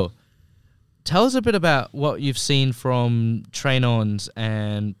 So, tell us a bit about what you've seen from train-ons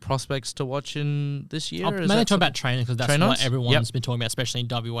and prospects to watch in this year. I'm Is mainly that talking about training because that's train-ons? what everyone's Yep. been talking about, especially in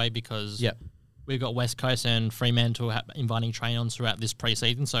WA because Yep. we've got West Coast and Fremantle inviting train-ons throughout this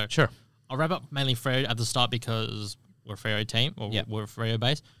pre-season. So Sure. I'll wrap up mainly Freo at the start because we're a Freo team or Yep. we're a Freo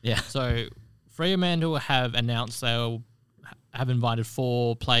base. Yeah. So Fremantle have announced they'll have invited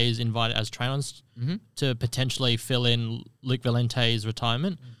 4 players invited as train-ons to potentially fill in Luke Valente's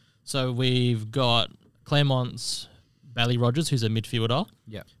retirement. So we've got Claremont's Bailey Rogers, who's a midfielder.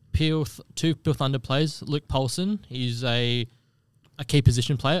 Yeah. Two Peel Thunder players. Luke Paulson, he's a key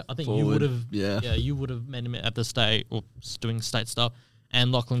position player. I think you Forward, would have, yeah. you would have met him at the state or doing state stuff.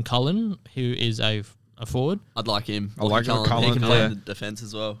 And Lachlan Cullen, who is a forward. I'd like him. I like Cullen, He can play yeah. in the defense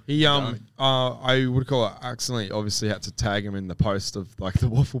as well. He I would call it accidentally. Obviously, had to tag him in the post of like the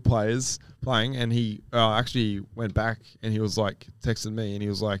WAFL players playing, and he actually went back and he was like texted me and he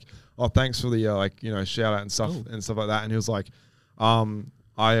was like, "Oh, thanks for the shout out and stuff like that." And he was like,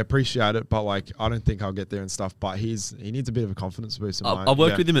 "I appreciate it, but like I don't think I'll get there and stuff." But he needs a bit of a confidence boost. I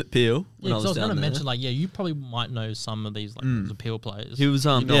worked with him at Peel when Yeah, I because I was down going to there. mention, you probably might know some of these, the Peel players. He was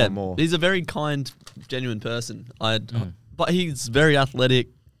know him more. he's a very kind, genuine person. But he's very athletic.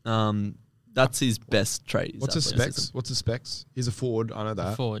 That's his best trait. What's his specs? He's a forward. I know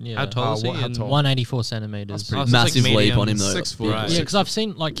that. forward, yeah. How tall is he? how And- tall? 184 centimeters. pretty- it's Massive like leap medium, on him though. 6 foot. Right. Yeah, because I've seen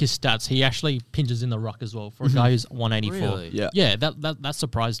his stats. He actually pinches in the ruck as well for a guy who's 184. Really? Yeah. Yeah, that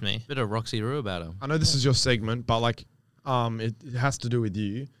surprised me. Bit of Roxy Roo about him. I know this is your segment, but like, it has to do with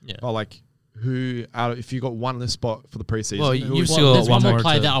you. Yeah. But like, if you got one list spot for the preseason, Well, who you've would- still got There's one more more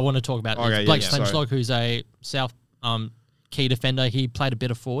player to- that I want to talk about. Okay, It's Blake yeah, sorry. Slenslog, who's a South key defender. He played a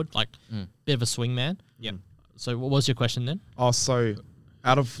bit of forward, bit of a swing man. Yeah. So what was your question then? Oh, so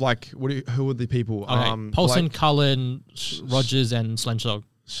out of like, who are the people? Okay, Paulson, Cullen, Rogers, and Slenslog.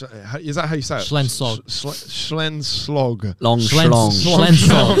 Is that how you say it? Schlenzlog. Schlenslog. Long schlong.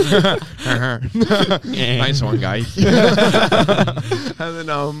 Schlenzlog. Nice one, guy. And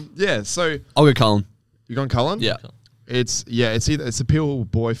then so I'll go Cullen. you gone Cullen? Yeah. It's a Peel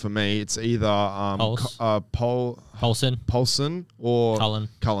boy for me. It's either Paulson. Paulson or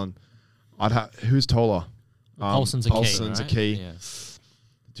Cullen. I'd have who's taller. Paulson's a key, Paulson's a right? key. Yeah.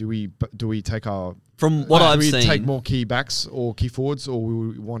 Do we take our From what I've do we seen, take more key backs or key forwards, or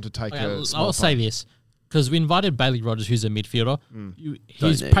we want to take Okay, a small I'll say this because we invited Bailey Rogers, who's a midfielder. He's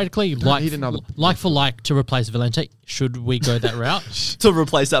Don't need. practically Don't need another- like for like to replace Valente. Should we go that route? to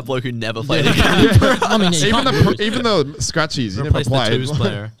replace that bloke who never played again. I mean, you can't- even the scratchies, you never Replace the played. twos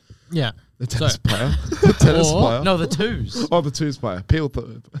player. yeah. The tennis So- player. The tennis Or- player. No, the twos. Oh, the twos player. Peel.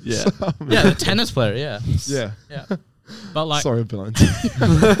 Yeah. Yeah, the tennis player. Yeah. Yeah. Yeah. But like, Sorry, Blunt.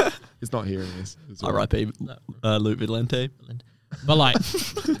 He's not hearing this. It's all right. R.I.P. Luke Vidlante. but like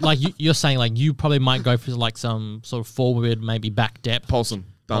you're saying, like you probably might go for like some sort of forward, maybe back depth. Paulson.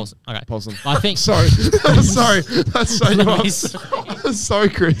 Done. Paulson, okay. Paulson. I think. Sorry. Sorry. That's so nice. Sorry,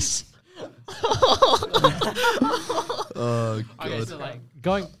 Chris. Oh, Okay, so like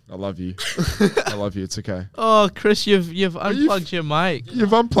going. I love you. I love you. It's okay. Oh, Chris, you've unplugged your mic.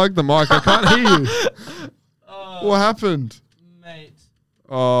 You've unplugged the mic. I can't hear you. What happened? Mate.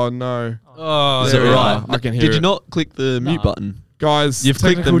 Oh, no. Oh, Is it There we right? are. I can hear Did it. you not click the mute No. button? Guys, You've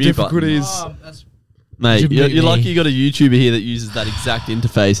clicked the technical mute button. difficulties. that's Mate, you you're mute lucky me? you got a YouTuber here that uses that exact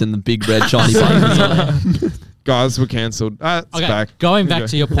interface and the big red shiny buttons on it. Guys, we're cancelled. It's Okay, back. going Here we back go.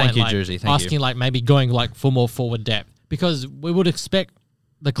 to your point, Thank you, like, Drewzy, thank you. asking like maybe going like for more forward depth, because we would expect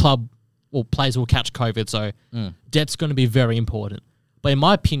the club or players will catch COVID, so depth's going to be very important. But in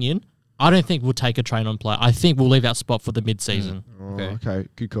my opinion, I don't think we'll take a train on player. I think we'll leave our spot for the mid-season. Oh, okay,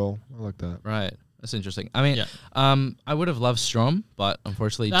 good call. I like that. Right. That's interesting. I mean, Yeah. I would have loved Strom, but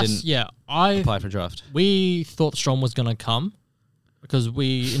unfortunately didn't apply for draft. We thought Strom was going to come because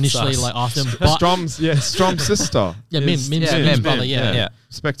we initially like asked him. But Strom's sister. yeah, Mim's Mim, brother. Mim, Yeah. yeah.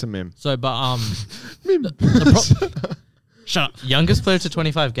 Respect to Mim. So, but Mim. shut up. Youngest player to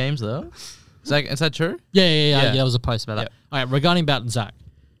 25 games, though. Is that true? Yeah. There was a post about that. All right, regarding about Zach,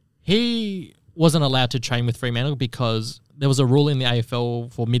 he wasn't allowed to train with Fremantle because there was a rule in the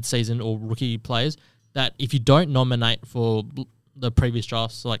AFL for mid-season or rookie players that if you don't nominate for the previous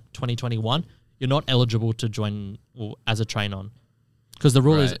drafts, so like 2021, you're not eligible to join or as a train-on. Because the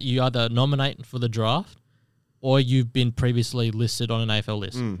rule is Right. you either nominate for the draft or you've been previously listed on an AFL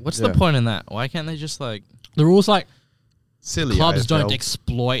list. What's the point in that? Why can't they just like... The rule's like Silly clubs AFL. don't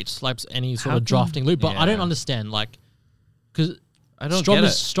exploit like any sort How of drafting loop, but I don't Yeah. understand like because I don't get it.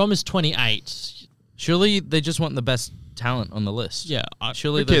 Strom is 28. Surely they just want the best talent on the list. Yeah,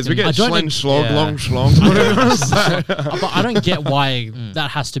 Surely Who cares? We can- get I don't Schlen, ex- Schlog, Yeah. Long, Schlong. Whatever. but I don't get why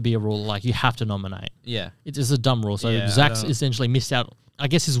that has to be a rule. Like you have to nominate. Yeah. It's a dumb rule. So Yeah, I Zach's don't- essentially missed out. I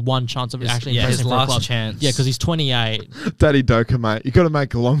guess his one chance of actually his impressing for a last club. chance. Yeah, because he's 28. Daddy Doka, mate. You got to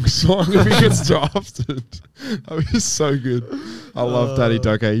make a long song if he gets drafted. Oh, he's so good. I love Daddy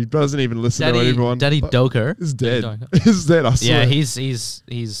Doka. He doesn't even listen to anyone. Daddy but Doker. He's dead. Doka. He's dead, I swear. Yeah, he's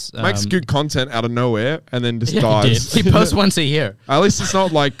Makes good content out of nowhere and then just Yeah, he dies. did. He posts once a year. At least it's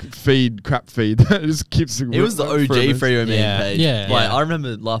not like crap feed. It just keeps It was the OG Freo meme Yeah. page. Yeah. Like, Yeah. I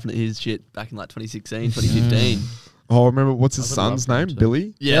remember laughing at his shit back in like 2016, 2015. Oh, remember what's his I would son's love name? him to.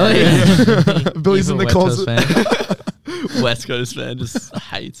 Billy? Yeah. Billy's in the Evil West Coast closet. fan. West Coast fan just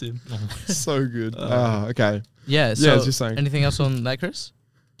hates him. So good. Okay. Yeah, so as you're saying. anything else on that, Chris?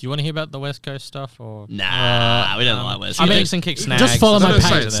 Do you want to hear about the West Coast stuff or? Nah, we don't like West I Coast. mean, and kick snags. Just follow my No,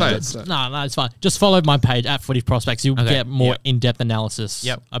 page. say it. No, it's fine. Just follow my page at Footy Prospects. You'll Okay. get more Yep. in-depth analysis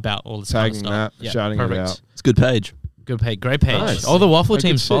Yep. about all this kind of Tagging stuff. that, Yeah, shouting it perfect. out. It's a good page. Good page, great page. Nice. All the waffle I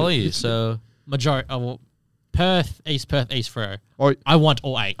teams could follow see. you, so Majority. Perth, East Freo. Oh, I want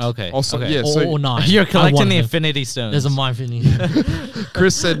all 8. okay. Also, okay. yeah, Or, so or 9. You're I collecting want the them. Infinity Stones. There's a mine for me.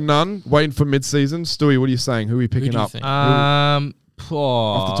 Chris said none. Waiting for mid-season. Stewie, what are you saying? Who are we picking do you up? think? Off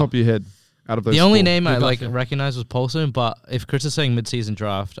the top of your head. Out of those the only four. name I Good like luck. recognize was Paulson, but if Chris is saying mid-season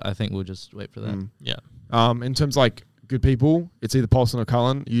draft, I think we'll just wait for that. yeah. In terms of, like good people, it's either Paulson or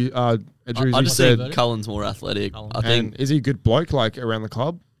Cullen. You, Drewzy I just said, think Cullen's more athletic. Cullen. I think. and is he a good bloke like around the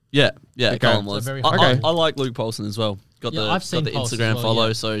club? Yeah, Okay. Cullen So was. very I, high. I like Luke Paulson as well. Got Yeah, the I've seen got the Pulse as Instagram well, follow,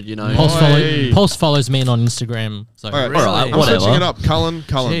 yeah. so you know. Pulse follows me on Instagram. So All right, Really? I'm Whatever. switching it up. Cullen.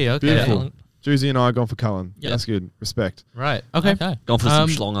 Gee, okay. Beautiful. Cullen. Drewzy and I are going for Cullen. Yeah. That's good. Respect. Right. Okay. Gone for some Um,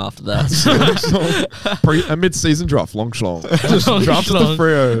 schlong after that. A mid-season draft. Long schlong. Long Draft the schlong.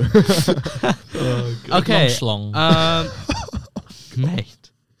 Freo. Okay. Long Mate.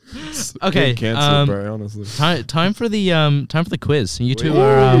 Okay. Getting cancelled, bro, honestly. Time for the quiz. You two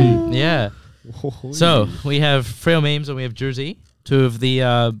are yeah. So we have Freomemes and we have Drewzy, two of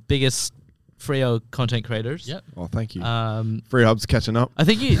the biggest Freo content creators. Yep. Oh, thank you. Free Hub's catching up. I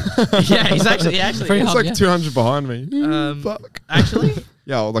think you. Yeah, he's actually. Free He's Hub, like yeah. 200 behind me. Fuck. Actually.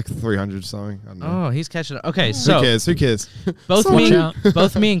 Yeah, or like 300 something. I don't know. Oh, he's catching up. Okay, so Who cares? both Watch me, out.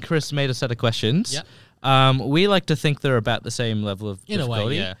 both me and Chris made a set of questions. Yep. We like to think they're about the same level of In a way,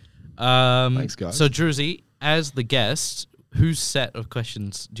 difficulty. yeah. Thanks, guys. So Drewzy, as the guest, whose set of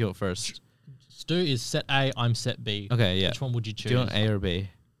questions do you want first? Stu is set A, I'm set B. Okay, yeah. Which one would you choose? Do you want A or B?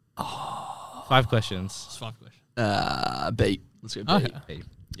 Oh. 5 questions. It's 5 questions. B. Let's go B. Okay. Hey,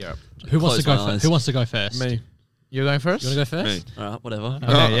 you're up. Who wants to Close go my first? eyes. Who wants to go first? Me. You're going first? You want to go first? All right, whatever.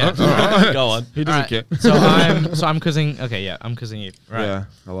 Okay, yeah. Go on. He doesn't Alright, care. So I'm quizzing. Okay, yeah, I'm quizzing you. Right. Yeah,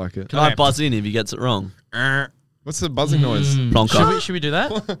 I like it. Can I Okay. buzz in if he gets it wrong? What's the buzzing noise? Plonker. Should we do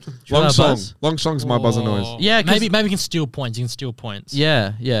that? Should we Long let song. buzz? Long song's my buzzer noise. Yeah, 'cause- maybe we can steal points. You can steal points.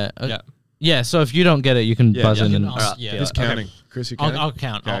 Yeah. Yeah. Yeah, so if you don't get it, you can Yeah, buzz yeah. in You and can ask- yeah. Who's Okay. counting? Chris, you counting? I'll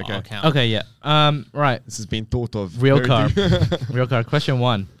count. Okay, I'll count. Okay, yeah. Right. This has been thought of. Real very car. deep. Real car. Question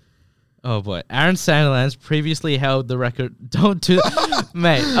 1. Oh boy. Aaron Sandilands previously held the record. Don't do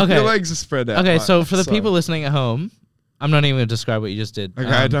mate. Okay. Your legs are spread out. Okay, mate. so for the Sorry. people listening at home, I'm not even going to describe what you just did.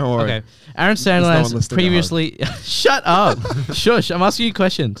 Okay, don't worry. Okay. Aaron no one Sandilands listening at previously... Shut up. Shush. I'm asking you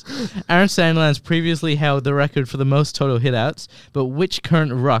questions. Aaron Sandilands previously held the record for the most total hitouts, but which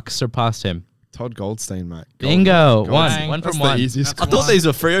current ruck surpassed him? Todd Goldstein, mate. Bingo. Goldstein. One That's from the one. easiest. I thought these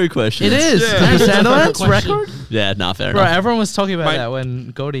were Freo questions. It is. Yeah. Sunderland's Question. record? Yeah, nah, fair Bro, enough. everyone was talking about Mate. that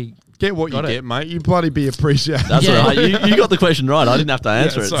when Goldie... Get what Got you it. get, mate. You bloody be appreciated. That's Yeah. all right. You got the question right. I didn't have to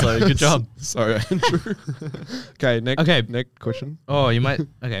answer it, sorry. so good job. Sorry, Andrew. Okay, next. Okay. Next question. Oh, you might...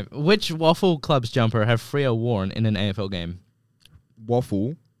 Okay. Which Waffle Club's jumper have Freo worn in an AFL game?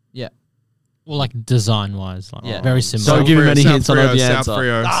 Waffle. Yeah. Well, like design-wise, like Yeah. very similar. Don't give him any hints, I know the South answer.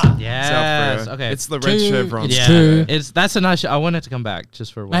 Freo. Yes. South Freo. Okay. It's the red Two. chevron. It's yeah. two. That's a nice... I wanted to come back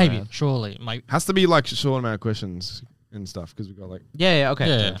just for one Maybe, round. surely. Like, Has to be like a short amount of questions and stuff because we got like Yeah, okay.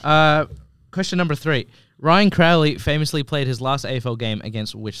 Yeah. Question number 3. Ryan Crowley famously played his last AFL game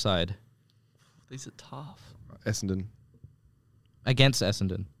against which side? These are tough. Essendon Against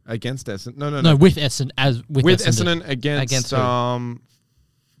Essendon. against Essendon. No, no, with Essendon, with Essendon against Against who?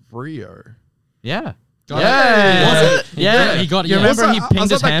 Rio. Yeah. Got yeah. Was it? Yeah. He got it, You yeah. remember Was he that- I pinged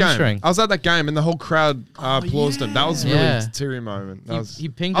was his at that hamstring. game. I was at that game and the whole crowd applauded him. That was really Yeah. a teary moment. That was, He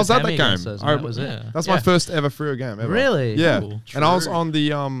pinged I was his at that hammy game. against us, and that was it. That's Yeah. my first ever Freo game ever. Really? Yeah. Cool. And I was on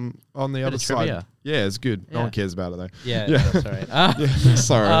the other of side. trivia. Yeah, it's good. No Yeah. one cares about it though. Yeah, Yeah. that's all right. Yeah.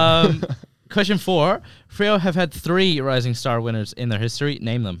 Sorry. Question 4. Freo have had 3 Rising Star winners in their history.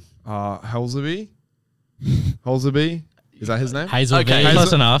 Name them. Halseby. Halseby. Is that his name? Hazel Okay. V.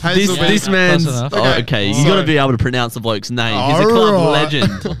 Close enough. Hazel This V. man's... Close enough. Oh, okay, you got to Sorry. be able to pronounce the bloke's name. He's a club Alright.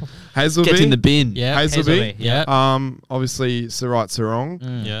 legend. Hazel Gets V. in the bin. Yeah. Hazelby. Yeah. Obviously Sarat Sarong.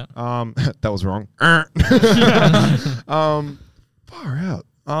 Yeah. That was wrong. Far out.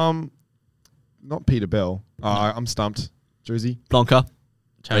 Not Peter Bell. I'm stumped. Drewzy. Blanca.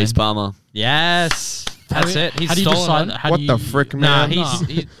 Chime. Reece Palmer. Yes. That's it. He's How do you stolen decide? one. How What do the you, frick, Nah, man?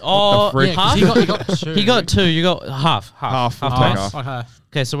 he's oh, frick? half? He got two. He got 2. You got half. Half. We'll take half. Okay.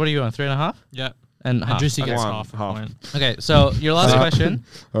 Okay, so what are you on? 3.5? Yeah. And And half. Juicy Okay. gets One, half a half. point. Okay, so your last question.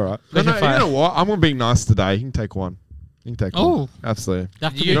 All right. Question You 5. know what? I'm gonna be nice today. You can take one. You can take one. Oh. Absolutely.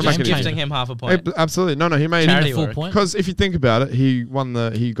 That could be You're a just game gifting changer. him half a Hey, point. absolutely. No, he made Charity it. Full work. point. Because if you think about it, he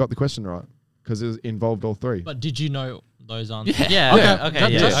got the question right because it involved all 3. But did you know those answers? Yeah. Okay. Okay.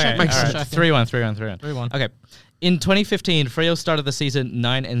 That Yeah. just Okay. makes all sense. right. 3-1. 3-1. 3-1. Okay. In 2015, Freo started the season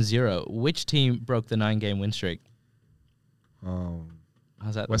 9-0. Which team broke the 9-game win streak?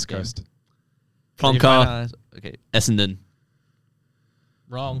 How's that? West game? Coast. Did you Blanca. finalize? Okay. Essendon.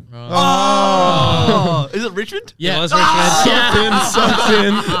 Wrong. Oh, is it Richmond? Yeah, it was Something.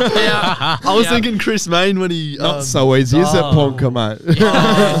 I was thinking Chris Main when he... Not so easy, is it, Ponka, mate?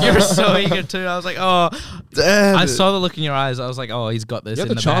 You were so eager too. I was like, oh, Damn I it. saw the look in your eyes. I was like, oh, he's got this You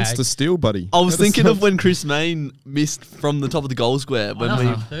had in the the chance bag. to steal, buddy. I was You had thinking the of when Chris Main missed from the top of the goal square. When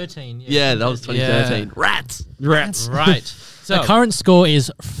we... 13. Yeah, that was 2013. Yeah. Rats. Rats. Right. So The current score is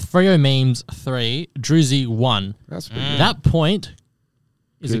Freomemes 3, Drewzy 1. That's pretty good. That point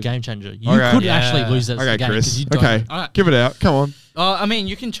is a Good. game changer. You Okay. could Yeah. actually lose that Okay, game Chris. because you don't. Okay, Alright. give it out. Come on. I mean,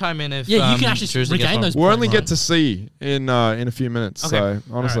 you can chime in if Yeah, you can actually Drewzy gets regain one. those We'll only points. get to see in a few minutes. Okay. So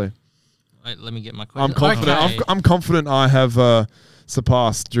honestly, Wait, let me get my question. I'm confident. Okay. I'm confident. I have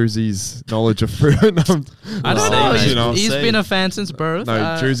surpassed Drewzy's knowledge of fruit. I don't know. see, You know, He's see. been a fan since birth. No,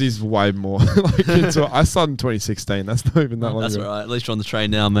 Drewzy's way more. Like I started in 2016. That's not even that long That's ago. all right. At least you're on the train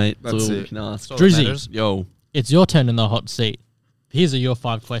now, mate. That's That's all it. we can ask. Drewzy, Yo. it's your turn in the hot seat. Here's your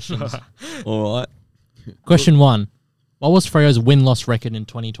 5 questions. All right. Question 1. What was Freo's win-loss record in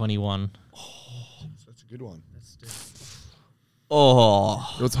 2021? That's a good one.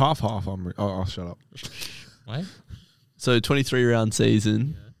 Oh. It was half. I'll shut up. Wait. So 23 round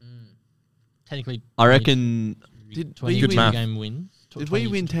season. Technically, I reckon. Did 20 we Good win? math. game wins. Did we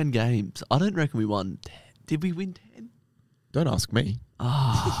win 10 games? I don't reckon we won 10. Did we win 10? Don't ask me.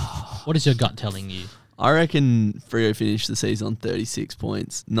 What is your gut telling you? I reckon Freo finished the season on 36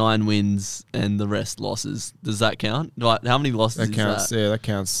 points, 9 wins, and the rest losses. Does that count? Like, how many losses That counts. is that? Yeah, that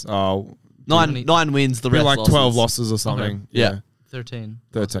counts. Nine wins, the Be rest like losses. 12 losses or something. Yeah. 13.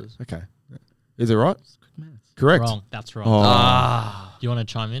 13. losses. Okay. Is it right? Correct. Wrong. That's wrong. Oh. Do you want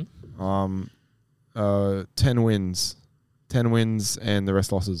to chime in? 10 wins. 10 wins and the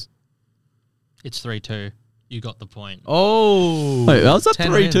rest losses. It's 3-2. You got the point. Oh. Wait, how's that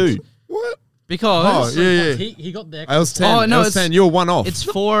 10 3-2? wins. What? Because Oh, yeah. He got the I was 10. Oh, no, I was it's- 10. You're one off. it's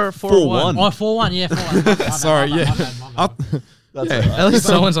 4-1. 4-1. Oh, 4-1. Yeah, 4-1. Sorry, yeah. At least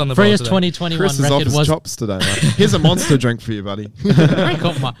someone's on the ball Freo's today. 2021 Chris is off record his was... chops today, mate. Here's a monster drink for you, buddy. Break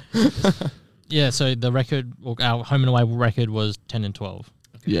off my- Yeah, so the record, or our home and away record was 10-12.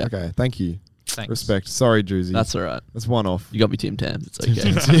 Yeah. Okay, thank you. Thanks. Respect. Sorry, Drewzy. That's all right. That's one off. You got me Tim Tams. It's okay.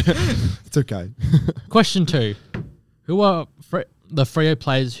 It's okay. Question 2. Who are the Freo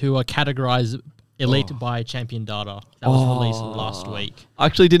players who are categorized Elite by Champion Data. That was released last week. I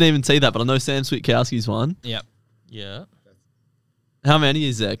actually didn't even see that, but I know Sam Switkowski's one. Yep. Yeah. How many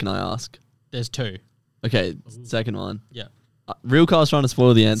is there, can I ask? There's 2. Okay, second one. Yeah. Real Car's trying to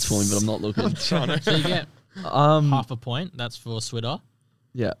spoil the answer for me, but I'm not looking. So you get half a point. That's for Switter.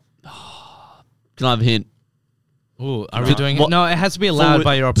 Yeah. Can I have a hint? Ooh, are we doing it? No, it has to be allowed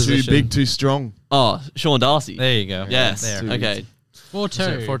by your opposition. Too big, too strong. Oh, Sean Darcy. There you go. Yes. There. Okay.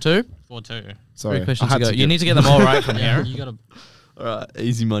 4-2. 4-2? 4-2. Sorry. 3 questions I to had go. to You get- need to get them all right from Yeah, here. you got to. All right.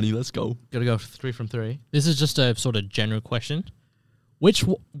 Easy money. Let's go. Gotta go 3 from 3. This is just a sort of general question. Which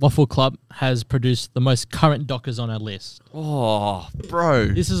waffle club has produced the most current Dockers on our list? Oh, bro.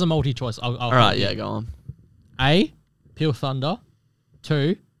 This is a multi-choice. I'll All right. Yeah, go on. A. Peel Thunder.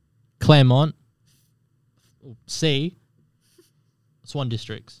 2. Claremont. C. Swan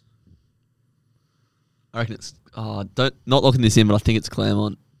Districts. I reckon it's... not locking this in, but I think it's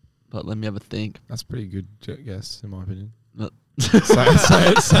Claremont. But let me have a think. That's pretty good guess, in my opinion. But- Say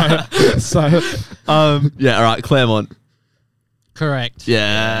it. yeah, all right. Claremont. Correct.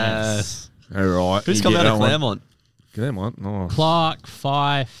 Yes. All right. Who's you come get out of that one. Claremont? Claremont. Oh. Clark,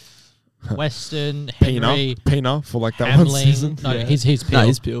 Fife, Western, Henry, Pena for like that one season. Hamling. No, he's Peel. No,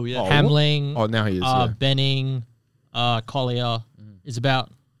 he's Peel, yeah. Oh, Hamling. Oh, now he is. Yeah. Benning, Collier. Is about.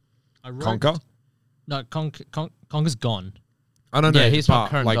 Conker? No, Conker's gone. I don't know. Yeah, he's not but,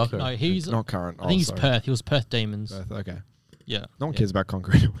 current like, Docker. No, he's not current. I think he's sorry. Perth. He was Perth Demons. Perth, okay. Yeah. No one cares about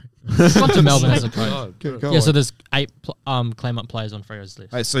Conker anyway. Gone to Melbourne as a coach. Go Yeah, so on. there's 8 Claremont players on Freo's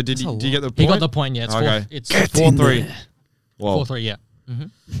list. Hey, so did you get the point? He got the point, yeah. It's Okay. It's Get 4-3. Well, 4-3, yeah.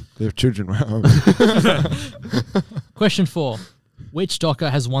 they're children. Question 4. Which Docker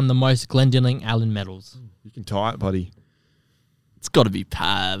has won the most Glendinning Allen medals? You can tie it, buddy. It's got to be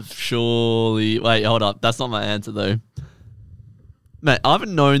Pav, surely. Wait, hold up. That's not my answer, though. Mate, I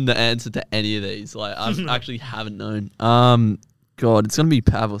haven't known the answer to any of these. Like, I actually haven't known. God, it's going to be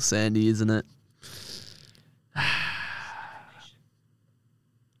Pav or Sandy, isn't it?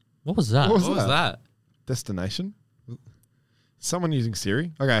 What was that? What What was that? Destination? Someone using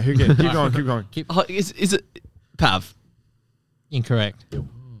Siri? Okay, who gets? Keep going, keep going. Oh, is it Pav? Incorrect. It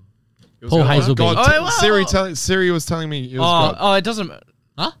was Paul God. Hazelby. God, Oh, Siri was telling me it was God. Oh, it doesn't.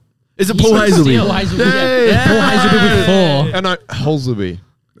 Huh? Is it Paul Hazelby? Paul Hazelby, yeah. Paul Hazelby with 4. Oh, no, Holsby.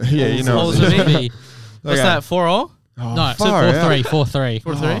 Yeah, you know. Holsby. Hazelby. What's Okay. that? 4-all? Oh, No, so far out. 4-3. 4-3.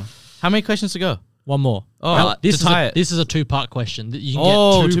 4-3? How many questions to go? One more. Oh, Well, to tie it. This is a 2-part question. You can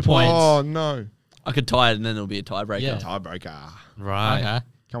Oh, get 2 2 points. Oh, no. I could tie it and then it'll be a tiebreaker. Yeah. Tiebreaker. Right. Okay.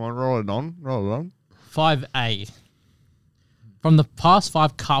 Come on, roll it on. Roll it on. 5A. From the past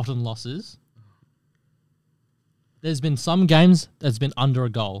 5 Carlton losses, there's been some games that's been under a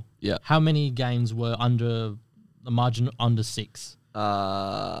goal. Yeah. How many games were under the margin under 6? 3?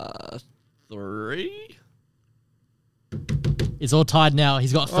 It's all tied now.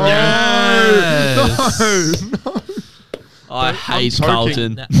 He's got 3. I hate choking.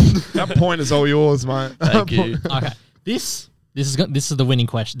 Carlton. Now- That point is all yours, mate. Thank you. okay. This is the winning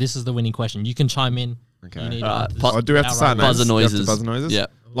question. This is the winning question. You can chime in. Okay. You need Alright, this pu- I do have to say outright. names. Buzzer Do you have to noises. Buzzer noises? Yeah.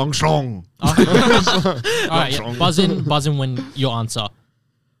 Long strong. All right, yeah. Buzz in when your answer.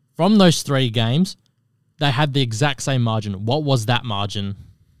 From those 3 games, they had the exact same margin. What was that margin?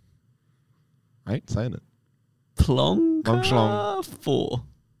 I ain't saying it. Plonk. Long schlong. 4.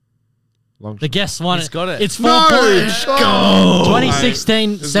 Long The guest won He's it. got it. It's 4 points. Go!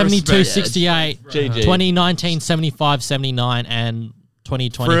 2016, There's 72, respect. 68. GG. 2019, 75, 79. And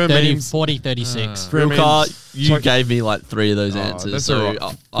 2020, 30, Freomemes. 40, 36. Rilka, you Choke- gave me like 3 of those answers. that's So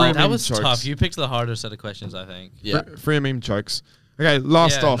alright. That was chokes. tough. You picked the harder set of questions, I think. yeah. Free meme chokes. Okay,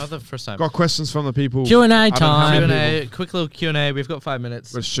 last Yeah, off. not the first time. Got questions from the people. Q&A I don't know how time. many Q&A, quick little Q&A. We've got 5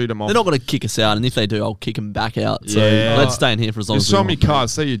 minutes. Let's shoot them off. They're not going to kick us out, and if they do, I'll kick them back out. So Yeah. let's stay in here for as long Just as we show me want.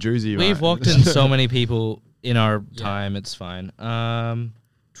 cards. Say your Drewzy, We've mate. walked in so many people in our time. It's fine.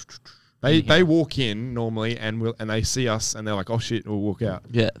 They walk in normally and they see us and they're like, oh shit, we'll walk out.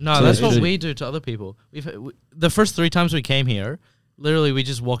 Yeah. No, So that's they what do. we do to other people. The first 3 times we came here, literally we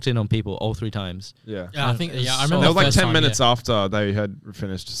just walked in on people all 3 times. Yeah. Yeah, I think. It's Yeah, I so- remember. That was the like first 10 time, minutes yeah. after they had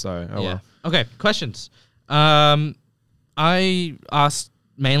finished, so oh Yeah. well. Okay, questions. I asked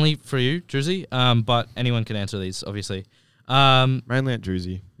mainly for you, Drewzy, but anyone can answer these, obviously. Mainly at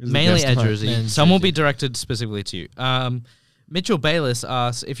Drewzy. This is a Mainly guest at host. Jersey. And Some will Jersey. be directed specifically to you. Mitchell Bayless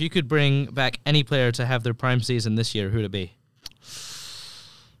asks, if you could bring back any player to have their prime season this year, who'd it be?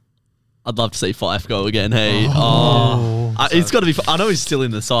 I'd love to see Fife go again. Hey, I It's got to be. I know he's still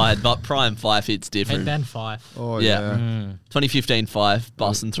in the side, but prime Fife hits different. Headband 5. Oh, Yeah. yeah. 2015 Fife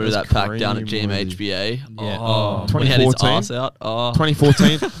busting through that That's pack down at creamy. GMHBA. Yeah. Oh, when he had his 2014? arse out. Oh,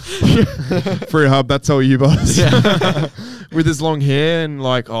 2014. Free hub, that's all you boys. With his long hair and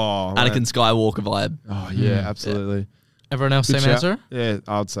like, oh. Anakin man. Skywalker vibe. Oh, yeah, absolutely. Everyone else, Good same shout. answer? Yeah,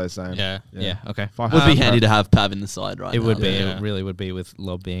 I'd say same. Yeah. Yeah, okay. Fife. Would be handy to have Pav in the side right It now. would be. Yeah. It really would be with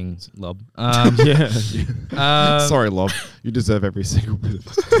Lob being Lob. Yeah. Sorry. Sorry, Lob. You deserve every single bit of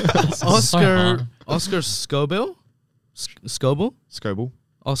it. Oscar Scobell? Scobell? Scoble.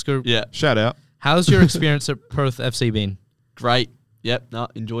 Oscar, Yeah, Shout out. how's your experience at Perth FC been? great. Yep, no,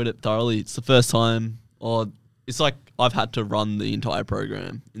 enjoyed it thoroughly. It's the first time, or it's like I've had to run the entire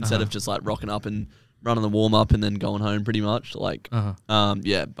program instead of just like rocking up and running the warm up and then going home pretty much. Like,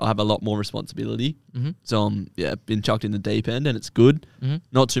 yeah, I have a lot more responsibility. So been chucked in the deep end and it's good.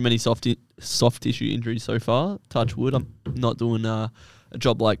 Not too many soft tissue injuries so far. Touch wood. I'm not doing a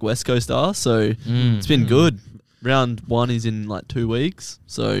job like West Coast are, so it's been good. Round 1 is in like 2 weeks,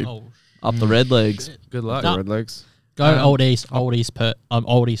 so up the red legs. Good luck. No. Red legs. Go Old East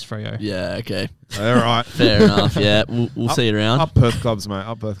Freo. Yeah, okay, All right. fair enough. Yeah, we'll see you around. Up Perth clubs, mate.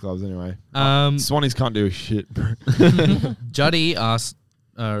 Up Perth clubs anyway. Swannies can't do shit, bro. Juddy asked,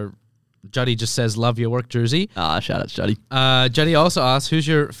 Juddy just says, love your work, Drewzy. Shout out to Juddy. Juddy also asked, who's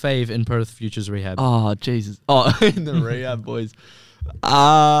your fave in Perth Futures Rehab? Oh, Jesus. Oh, in the rehab, boys.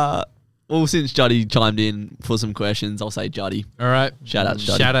 Well, since Juddy chimed in for some questions, I'll say Juddy. All right. Shout out to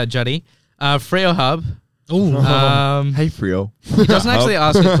Juddy. Shout out, Juddy. Freo Hub. Ooh. Hey, Frio. He doesn't actually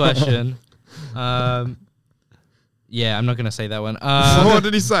ask a question. Yeah, I'm not going to say that one. What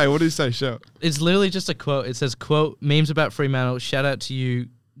did he say? What did he say? Show. It's literally just a quote. It says, quote, memes about Fremantle. Shout out to you,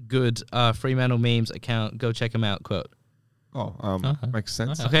 good Fremantle memes account. Go check them out, quote. Oh, makes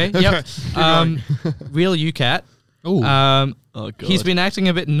sense. Okay, yep. Real UCat. Ooh. Oh, God. He's been acting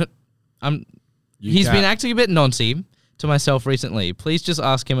a bit... He's been acting a bit noncy to myself recently. Please just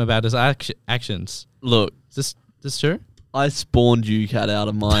ask him about his actions. Look, Is this true? I spawned UCAT out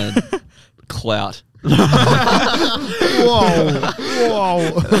of my clout.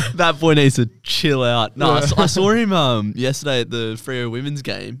 Whoa. That boy needs to chill out. No, I saw him yesterday at the Freo women's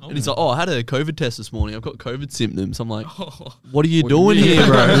game, and he's like, "Oh, I had a COVID test this morning. I've got COVID symptoms." I'm like, "What are you doing here,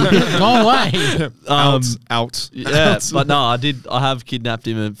 bro?" Go away. Out. Yeah, but no, I have kidnapped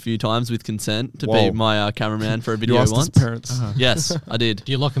him a few times with consent to be my cameraman for a You video asked his once. parents. Yes, I did.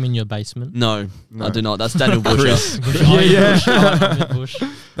 Do you lock him in your basement? No, I do not. That's Daniel Busher. Bush.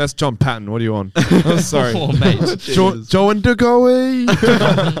 That's John Patton. What are you on? Oh, sorry. Oh, mate. Joe and Degoe.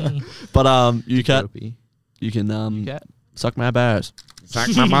 But UCAT, you can suck my bears. Sack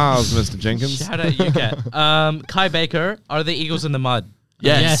my mouths, Mr. Jenkins. Shout out UCat. Kai Baker, are the Eagles in the mud?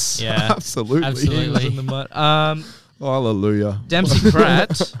 Yes. Yeah. Absolutely. Absolutely. Eagles in the mud. Hallelujah.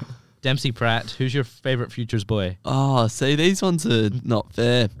 Dempsey Pratt, who's your favorite Futures boy? Oh, see, these ones are not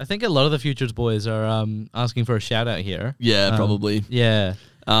fair. I think a lot of the Futures boys are asking for a shout out here. Yeah, probably. Yeah.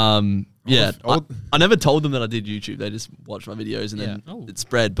 Yeah, I never told them that I did YouTube. They just watched my videos and then it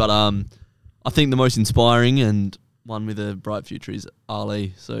spread. But I think the most inspiring and one with a bright future is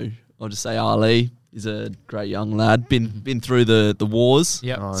Ali. So I'll just say Ali is a great young lad. Been through the wars.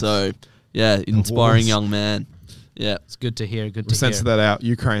 Yep. Nice. So yeah, inspiring wars. young man. Yeah. It's good to hear. Good We'll to censor hear. that out.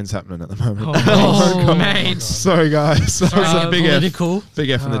 Ukraine's happening at the moment. Oh, mate. Sorry, guys. That was a big F. political. Big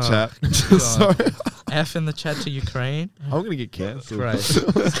F in the chat. Sorry. F in the chat to Ukraine. I'm going to get cancelled. Right.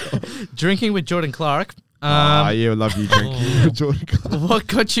 Drinking with Jordan Clark. Yeah, I love you drinking. Jordan. What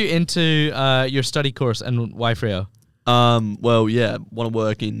got you into your study course and why Freo? Well, yeah, want to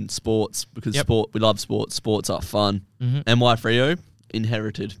work in sports because we love sports. Sports are fun. And why Freo?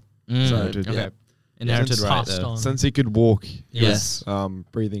 Inherited. So, Inherited, yeah. yeah. Inherited Since right passed there. on. Since he could walk, he Yes. was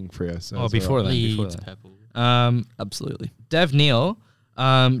breathing free. So Oh, it's before all right. that. Before Leeds, that. purple. Absolutely. Dev Neal,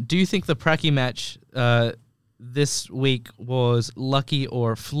 do you think the Pracky match this week was lucky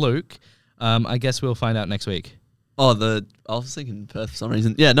or fluke? I guess we'll find out next week. Oh, I was thinking Perth for some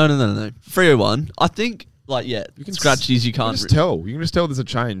reason. Yeah, no. 301. I think, you can scratchies you can't. You can just tell there's a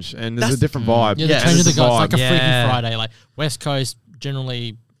change and there's a different vibe. Yeah, Yeah, the change of the there's a guys. Like a vibe. Freaky Friday. Like West Coast,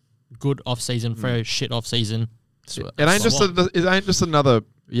 generally good off season. Freo shit off season. It ain't just another.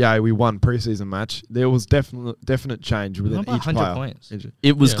 Yeah, we won preseason match. There was definite change within Not by each 100 player. points.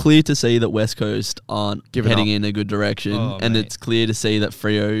 It was Yeah. clear to see that West Coast aren't Giving heading up. in a good direction, Oh, and mate. it's clear to see that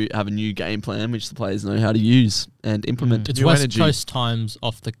Freo have a new game plan, which the players know how to use and implement. It's New West energy. Coast times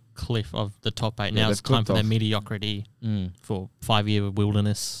off the cliff of the top 8. Now they've it's time clipped for their off. mediocrity for 5-year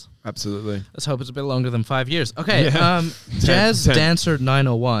wilderness. Absolutely. Let's hope it's a bit longer than 5 years. Okay, Yeah. Jazz 10. Dancer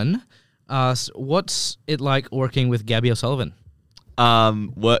 901. asks, what's it like working with Gabby O'Sullivan?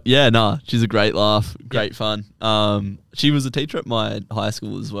 She's a great laugh, great fun. She was a teacher at my high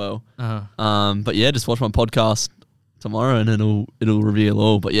school as well. But yeah, just watch my podcast tomorrow and it'll reveal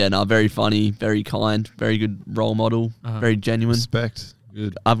all. But yeah, very funny, very kind, very good role model, very genuine. Respect.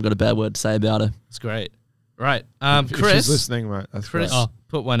 Good. I haven't got a bad word to say about her. It's great. Right. If Chris. she's listening, mate. That's Chris great.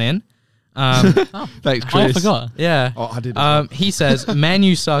 put one in. Thanks, Chris. I forgot. Yeah. Oh, I did. as well. He says, Man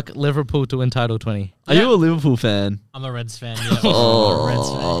U suck, Liverpool to win title 20. Are you a Liverpool fan? I'm a Reds fan. Yeah.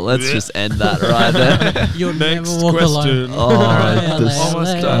 Let's just end that right there. You'll Next never walk question. alone.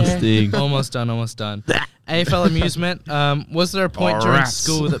 Almost done. AFL amusement. Was there a point during rats.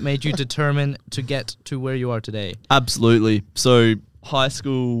 school that made you determined to get to where you are today? Absolutely. So high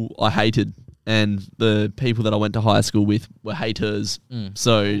school, I hated, and the people that I went to high school with were haters.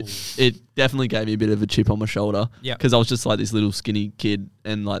 So it definitely gave me a bit of a chip on my shoulder. Yep. Because I was just like this little skinny kid,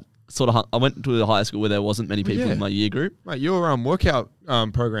 and like I went to a high school where there wasn't many people in my year group. Mate, your workout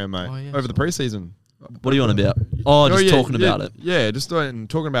program, mate, over the preseason. What are you on about? Oh, just talking about it. Yeah, just talking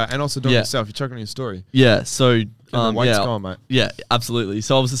about it, and also doing it yourself. You're chucking on your story. Yeah, so Weight's gone, mate. Yeah, absolutely.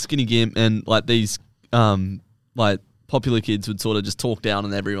 So I was a skinny gimp, and like these like popular kids would sort of just talk down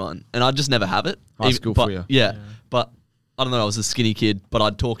on everyone, and I'd just never have it. High school but, for you. Yeah, but I don't know. I was a skinny kid, but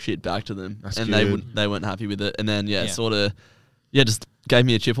I'd talk shit back to them, That's and good. they weren't happy with it. And then just gave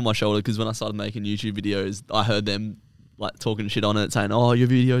me a chip on my shoulder because when I started making YouTube videos, I heard them like talking shit on it, saying, "Oh, your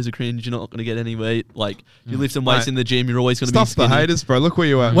videos are cringe. You're not going to get any weight. Like you lift some weights Mate, in the gym, you're always going to be Stuff the skinny." haters, bro. Look where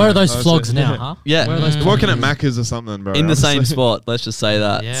you are. Where are those Honestly. vlogs now, huh? Yeah. Where are those Working at vlogs? Macca's or something, bro. In the same honestly. spot, let's just say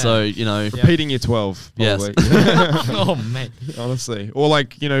that. Yeah. So, you know, Repeating your 12, Yes. probably. Oh, mate. Honestly. Or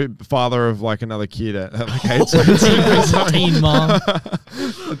like, father of like another kid at like 18. Teen mom.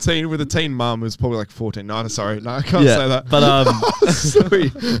 A teen with a teen mum who's probably like 14. No, sorry. No, I can't say that. But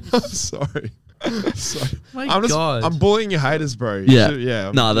sorry. I'm sorry. Sorry. My I'm God. I'm bullying your haters, bro. You yeah. should-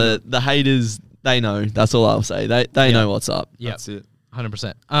 yeah. No, the haters, they know. That's all I'll say. They know what's up. Yep. That's it.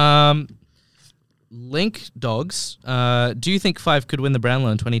 100%. Link Dogs. Do you think Five could win the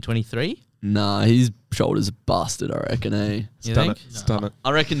Brownlow in 2023? Nah, his shoulders are busted, I reckon, eh? You Done think? it. It's done it.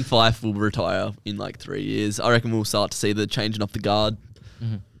 I reckon Fife will retire in like 3 years. I reckon we'll start to see the changing of the guard.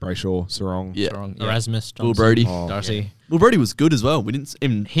 Brayshaw, Sarong. Yeah. Strong. Yeah. Erasmus. Will Johnson. Brody. Oh. Darcy. Will Brody was good as well. We didn't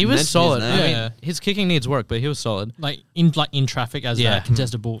even He was mention his solid. name. I Yeah. mean, his kicking needs work, but he was solid. Like in traffic as Yeah. a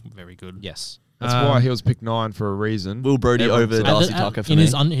contested ball, very good. Yes. That's why he was picked 9 for a reason. Will Brody Everyone over said- Darcy Tucker for in me.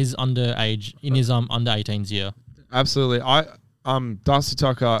 his underage in his under 18s year. Absolutely. Darcy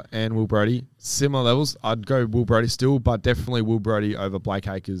Tucker and Will Brody, similar levels. I'd go Will Brody still, but definitely Will Brody over Blake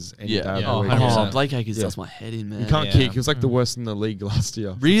Acres any Yeah. day of Yeah. the Oh, week. 100%. Oh, Blake Acres Yeah. does my head in, man. You can't Yeah. kick. He was like the worst in the league last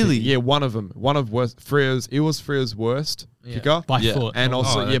year. Really? Yeah, one of them. One of worst. It was Freo's worst kicker. By Yeah. foot. And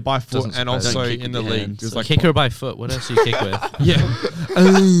also, that by foot. doesn't And surprise also me. Don't kick in with the your league. hands. It was like Kicker by foot. What else do you kick with? Yeah.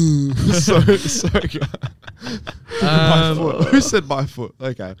 so good. By foot. Who said by foot?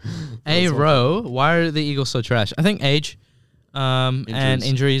 Okay. A row. Why are the Eagles so trash? I think age, and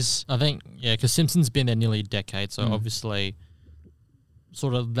injuries. I think, yeah, because Simpson's been there nearly a decade, so obviously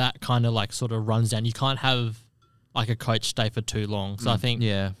sort of that kind of like sort of runs down. You can't have like a coach stay for too long. So I think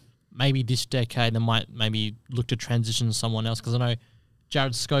Yeah. maybe this decade they might maybe look to transition to someone else, because I know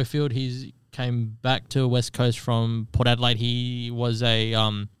Jared Schofield, he's came back to West Coast from Port Adelaide. He was a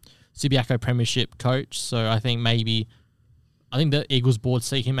Subiaco Premiership coach, so I think the Eagles board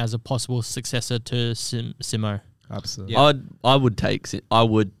see him as a possible successor to Simo. Absolutely. Yeah. I would take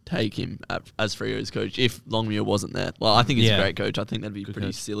him as Freo's coach if Longmuir wasn't there. Well, I think he's Yeah. a great coach. I think that'd be pretty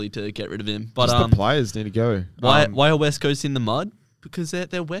coach. silly to get rid of him. But Just the players need to go. why are West Coast in the mud? Because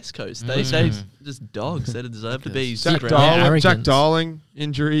they're West Coast. They just dogs. They deserve to be. Jack ground- Darling, arrogance. Jack Darling,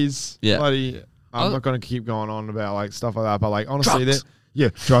 injuries. Yeah. Bloody, I'm I'll- not going to keep going on about like stuff like that, but like honestly,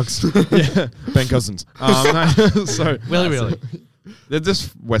 Drugs. drugs. Yeah, Ben Cousins. So Really. they're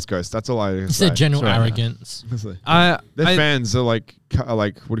just West Coast. That's all I It's say. their general Sorry. arrogance. Honestly. I Their fans are like what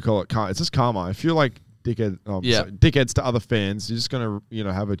do you call it? It's just karma. If you're like dickheads to other fans, you're just gonna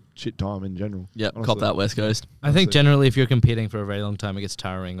have a shit time in general. Yep, honestly. cop that West Coast. I think generally if you're competing for a very long time, it gets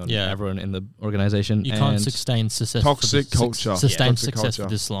tiring on Yeah. everyone in the organization. You can't and- sustain success. Toxic culture. Sustain Toxic success for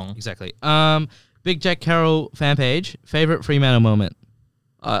culture. this long. Exactly. Big Jack Carroll fan page. Favorite Fremantle moment.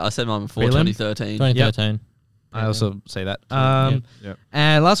 I said mine before Prelim? 2013. 2013. I also say that. Yep.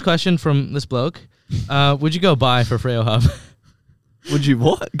 And last question from this bloke. Would you go buy for Freo Hub? Would you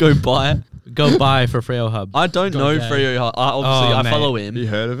what? Go buy it? Go buy for Freo Hub. I don't know go. Freo. Obviously, I mate. follow him. You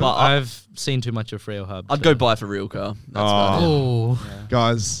heard of it? But I've seen too much of Freo Hub. I'd go buy for Rielke. That's about it. Oh,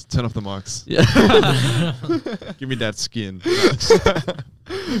 Guys, turn off the mics. Yeah. Give me that skin.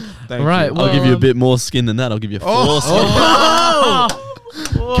 Thank Right, you. well, I'll give you a bit more skin than that. I'll give you 4 skin.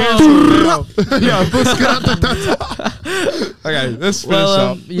 Cancel now. Yeah, okay, let's finish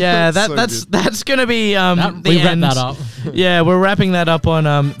Well, up. yeah, So that's gonna be the we wrap end. that up. Yeah, we're wrapping that up on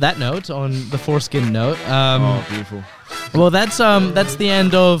that note, on the foreskin note. Oh, beautiful. Well, that's the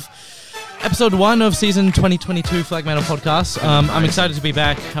end of episode 1 of season 2022 Flagmantle podcast. I'm excited to be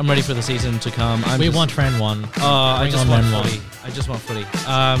back. I'm ready for the season to come. we want round 1. I Bring just on want round footy. I just want footy.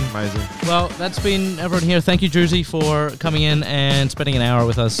 Amazing. Well, that's been everyone here. Thank you, Drewzy, for coming in and spending an hour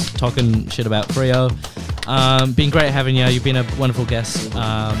with us talking shit about Freo. Been great having you. You've been a wonderful guest.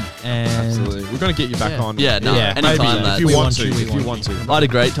 And Absolutely. We're going to get you back Yeah. on. Yeah, no, Yeah. anytime, Maybe, lads. if you want want to. you, we If you want want you. to. I had a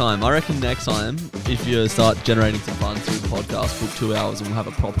great time. I reckon next time, if you start generating some fun through the podcast, book 2 hours and we'll have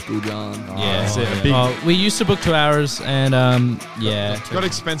a proper good yarn. yeah, That's it. A big, we used to book 2 hours, and yeah, got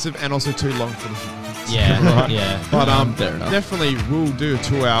expensive and also too long for the yeah, Right. yeah. But Fair enough. definitely we'll do a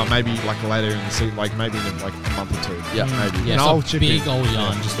 2 hour, maybe like later in the season, like maybe in like a month or 2. Yeah. maybe. Yeah, And So I'll chip big in. old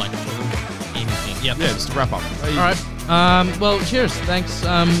yarn, just like anything. Yep. Yeah, just to wrap up. All right. Well, cheers. Thanks.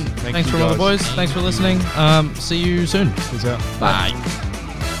 Thanks you from all the guys. boys. Thanks for listening. See you soon. Peace out. Bye.